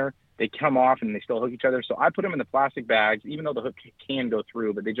bunch in there, they come off and they still hook each other. So I put them in the plastic bags, even though the hook can go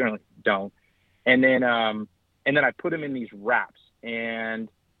through, but they generally don't. And then I put them in these wraps, and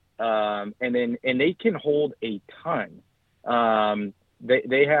they can hold a ton.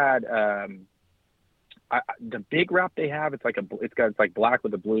 They had the big wrap they have. It's like black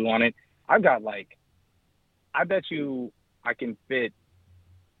with the blue on it. I've got I bet you I can fit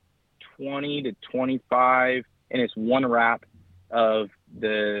 20 to 25, and it's one wrap of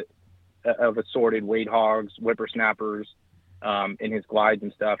assorted wade hogs, whippersnappers, in his glides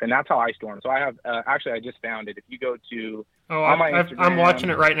and stuff. And that's how I store them. So I have, actually, I just found it. If you go to, I'm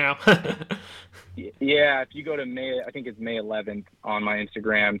watching it right now. Yeah. If you go to I think it's May 11th on my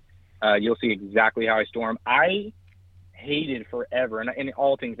Instagram, you'll see exactly how I store them. I hated forever, and in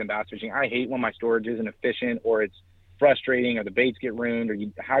all things in bass fishing, I hate when my storage isn't efficient, or it's frustrating, or the baits get ruined, or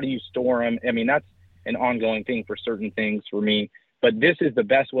how do you store them? I mean, that's an ongoing thing for certain things for me. But this is the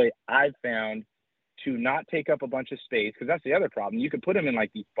best way I've found to not take up a bunch of space, because that's the other problem. You can put them in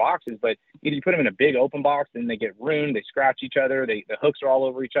like these boxes, but either you put them in a big open box, then they get ruined, they scratch each other, the hooks are all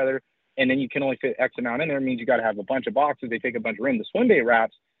over each other, and then you can only fit X amount in there. It means you got to have a bunch of boxes. They take a bunch of room. The swim bait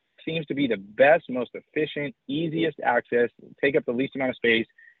wraps seems to be the best, most efficient, easiest access, take up the least amount of space.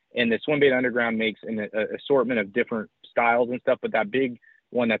 And the Swimbait Underground makes an assortment of different styles and stuff, but that big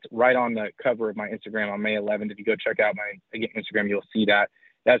one that's right on the cover of my Instagram on May 11th, if you go check out my Instagram, you'll see that.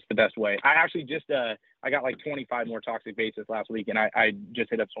 That's the best way. I actually just, I got like 25 more toxic baits this last week, and I just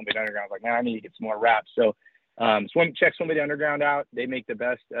hit up Swimbait Underground. I was like, man, I need to get some more wraps. So check Swimbait Underground out. They make the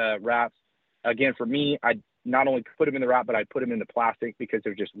best wraps. Again, for me, I not only put them in the wrap, but I put them in the plastic, because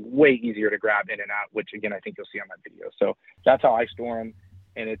they're just way easier to grab in and out, which again, I think you'll see on my video. So that's how I store them,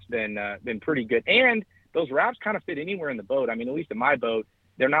 and it's been pretty good. And those wraps kind of fit anywhere in the boat. I mean, at least in my boat,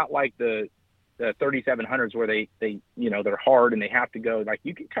 they're not like the 3700s where they they're hard and they have to go. Like,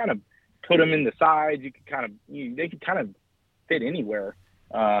 you can kind of put them in the sides. You can kind of they can kind of fit anywhere,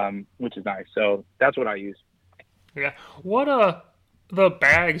 which is nice. So that's what I use. Yeah. What the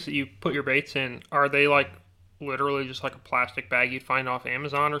bags that you put your baits in, are they like literally just like a plastic bag you'd find off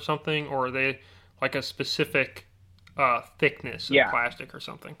Amazon or something, or are they like a specific thickness of plastic or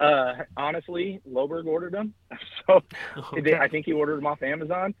something? Honestly, Loberg ordered them, so okay. I think he ordered them off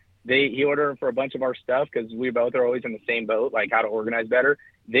Amazon. He ordered them for a bunch of our stuff, because we both are always in the same boat, like how to organize better.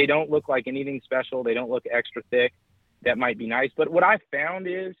 They don't look like anything special. They don't look extra thick. That might be nice. But what I found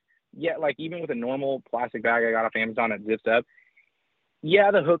is, like even with a normal plastic bag I got off Amazon that zips up,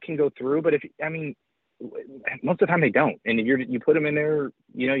 the hook can go through, but most of the time they don't. And if you put them in there,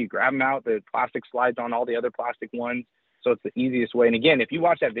 you grab them out, the plastic slides on all the other plastic ones. So it's the easiest way. And again, if you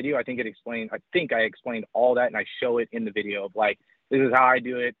watch that video, I think I explained all that, and I show it in the video of like, this is how I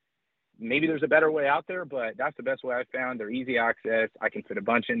do it. Maybe there's a better way out there, but that's the best way I found. They're easy access. I can fit a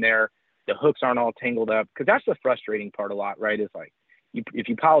bunch in there. The hooks aren't all tangled up, because that's the frustrating part a lot, right? Is like, if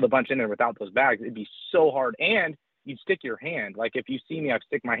you piled a bunch in there without those bags, it'd be so hard, and you'd stick your hand. Like if you see me, I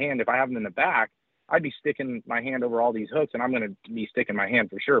stick my hand. If I have them in the back, I'd be sticking my hand over all these hooks, and I'm going to be sticking my hand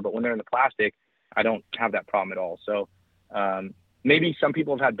for sure. But when they're in the plastic, I don't have that problem at all. So maybe some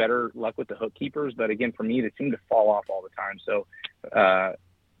people have had better luck with the hook keepers, but again, for me, they seem to fall off all the time. So,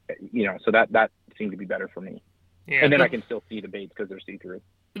 so that seemed to be better for me. Yeah, and then I can still see the baits because they're see-through.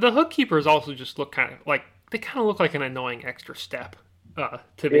 The hook keepers also just look kind of like an annoying extra step,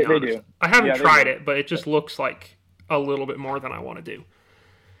 to be honest. They do. I haven't tried it, but it just looks like a little bit more than I want to do.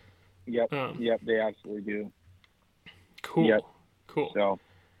 Yep. They absolutely do. Cool. Yep. Cool. So,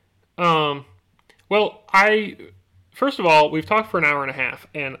 well, first of all, we've talked for an hour and a half,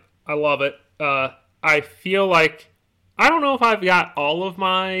 and I love it. I feel like I don't know if I've got all of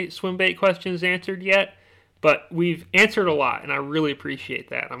my swim bait questions answered yet, but we've answered a lot, and I really appreciate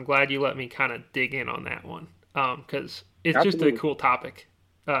that. I'm glad you let me kind of dig in on that one, because it's Absolutely. just a cool topic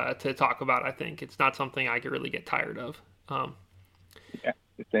to talk about. I think it's not something I could really get tired of.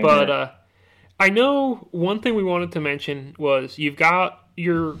 But I know one thing we wanted to mention was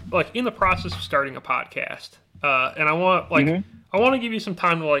you're like in the process of starting a podcast, and I want I want to give you some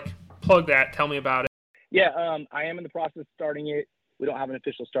time to plug that. Tell me about it. Yeah, I am in the process of starting it. We don't have an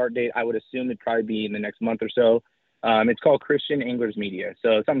official start date. I would assume it'd probably be in the next month or so. It's called Christian Anglers Media.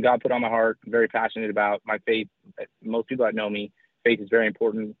 So it's something God put on my heart. I'm very passionate about my faith. Most people that know me, faith is very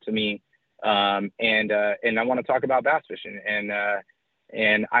important to me. And I want to talk about bass fishing.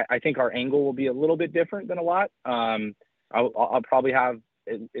 And I think our angle will be a little bit different than a lot. I'll probably have,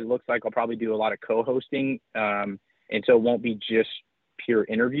 it looks like I'll probably do a lot of co-hosting. And so it won't be just pure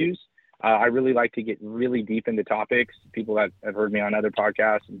interviews. I really like to get really deep into topics. People that have heard me on other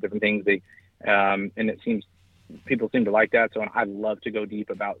podcasts and different things, and people seem to like that. So I love to go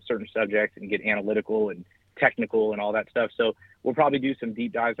deep about certain subjects and get analytical and technical and all that stuff. So we'll probably do some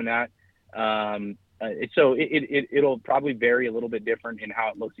deep dives in that. So it'll probably vary a little bit different in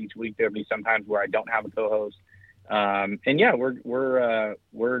how it looks each week. There'll be sometimes where I don't have a co-host. And yeah, we're going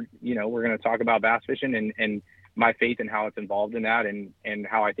to talk about bass fishing and my faith and how it's involved in that, and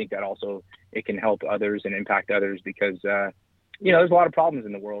how I think that also it can help others and impact others, because there's a lot of problems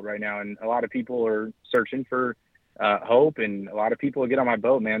in the world right now, and a lot of people are searching for hope, and a lot of people get on my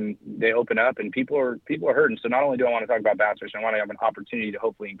boat, man, they open up, and people are hurting. So not only do I want to talk about bass fishing, I want to have an opportunity to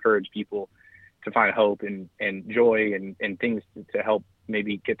hopefully encourage people to find hope and joy and things to help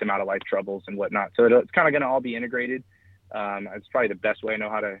maybe get them out of life troubles and whatnot. So it's kind of going to all be integrated. It's probably the best way I know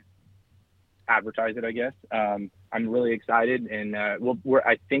how to advertise it, I guess. I'm really excited, and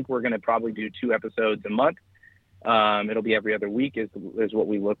I think we're going to probably do 2 episodes a month. It'll be every other week is what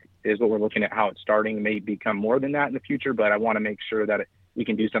we're looking at how it's starting. It may become more than that in the future, but I want to make sure that we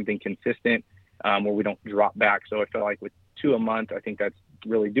can do something consistent where we don't drop back. So I feel like with 2 a month, I think that's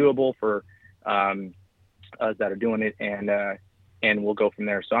really doable for us that are doing it, and we'll go from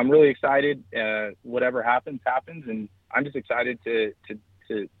there. So I'm really excited. Whatever happens, and I'm just excited to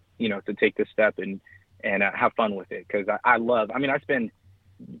take this step and have fun with it, because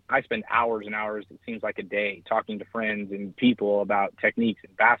I spend hours and hours, it seems like a day, talking to friends and people about techniques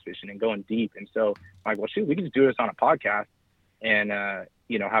and bass fishing and going deep. And so I'm like, well, shoot, we can just do this on a podcast and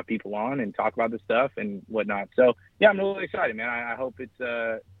have people on and talk about this stuff and whatnot. So yeah, I'm really excited, man. I hope it's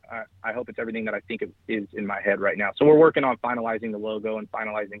everything that I think it is in my head right now. So we're working on finalizing the logo and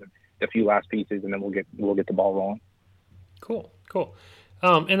finalizing a few last pieces, and then we'll get the ball rolling. Cool.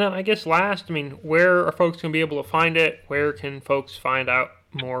 And then I guess last, where are folks going to be able to find it? Where can folks find out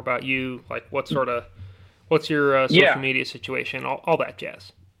more about you? Like what's your social media situation? All that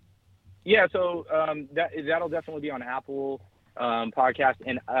jazz. Yeah. So that'll definitely be on Apple podcast.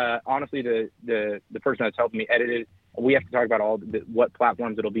 And honestly, the person that's helping me edit it, we have to talk about what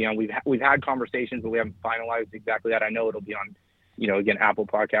platforms it'll be on. We've had conversations, but we haven't finalized exactly that. I know it'll be on, again, Apple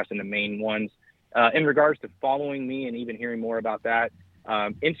Podcast and the main ones. In regards to following me and even hearing more about that,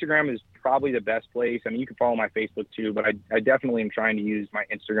 Instagram is probably the best place. You can follow my Facebook too, but I definitely am trying to use my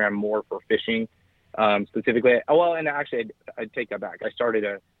Instagram more for fishing, specifically. Well, and actually I take that back. I started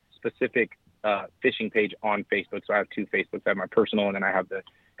a specific fishing page on Facebook. So I have 2 Facebooks. I have my personal, and then I have the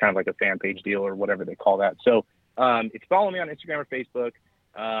kind of like a fan page deal or whatever they call that. So if you follow me on Instagram or Facebook,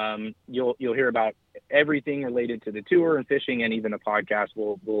 you'll hear about everything related to the tour and fishing, and even the podcast.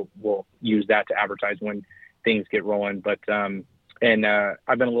 We'll use that to advertise when things get rolling. But and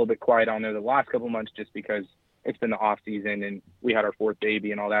I've been a little bit quiet on there the last couple of months just because it's been the off season and we had our 4th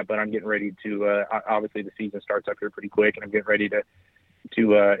baby and all that. But I'm getting ready to obviously the season starts up here pretty quick, and I'm getting ready to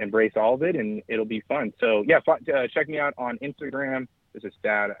embrace all of it, and it'll be fun. So yeah, check me out on Instagram. This is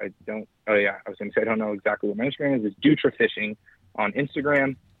Dad. I was going to say I don't know exactly what my Instagram is. It's Dutra Fishing. on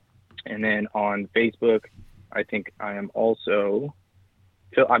Instagram, and then on Facebook, I think I am also.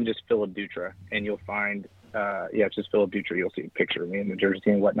 I'm just Philip Dutra, and you'll find, it's just Philip Dutra. You'll see a picture of me in the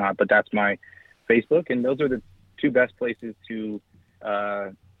jersey and whatnot. But that's my Facebook, and those are the two best places to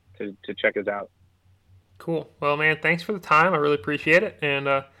check us out. Cool. Well, man, thanks for the time. I really appreciate it. And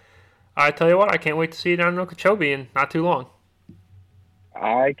I tell you what, I can't wait to see you down in Okeechobee in not too long.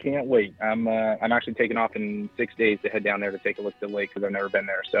 I can't wait. I'm actually taking off in 6 days to head down there to take a look at the lake because I've never been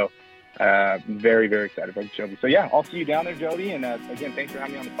there. So very, very excited for Okeechobee. So, yeah, I'll see you down there, Jody. And, again, thanks for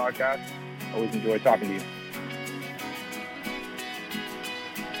having me on the podcast. Always enjoy talking to you.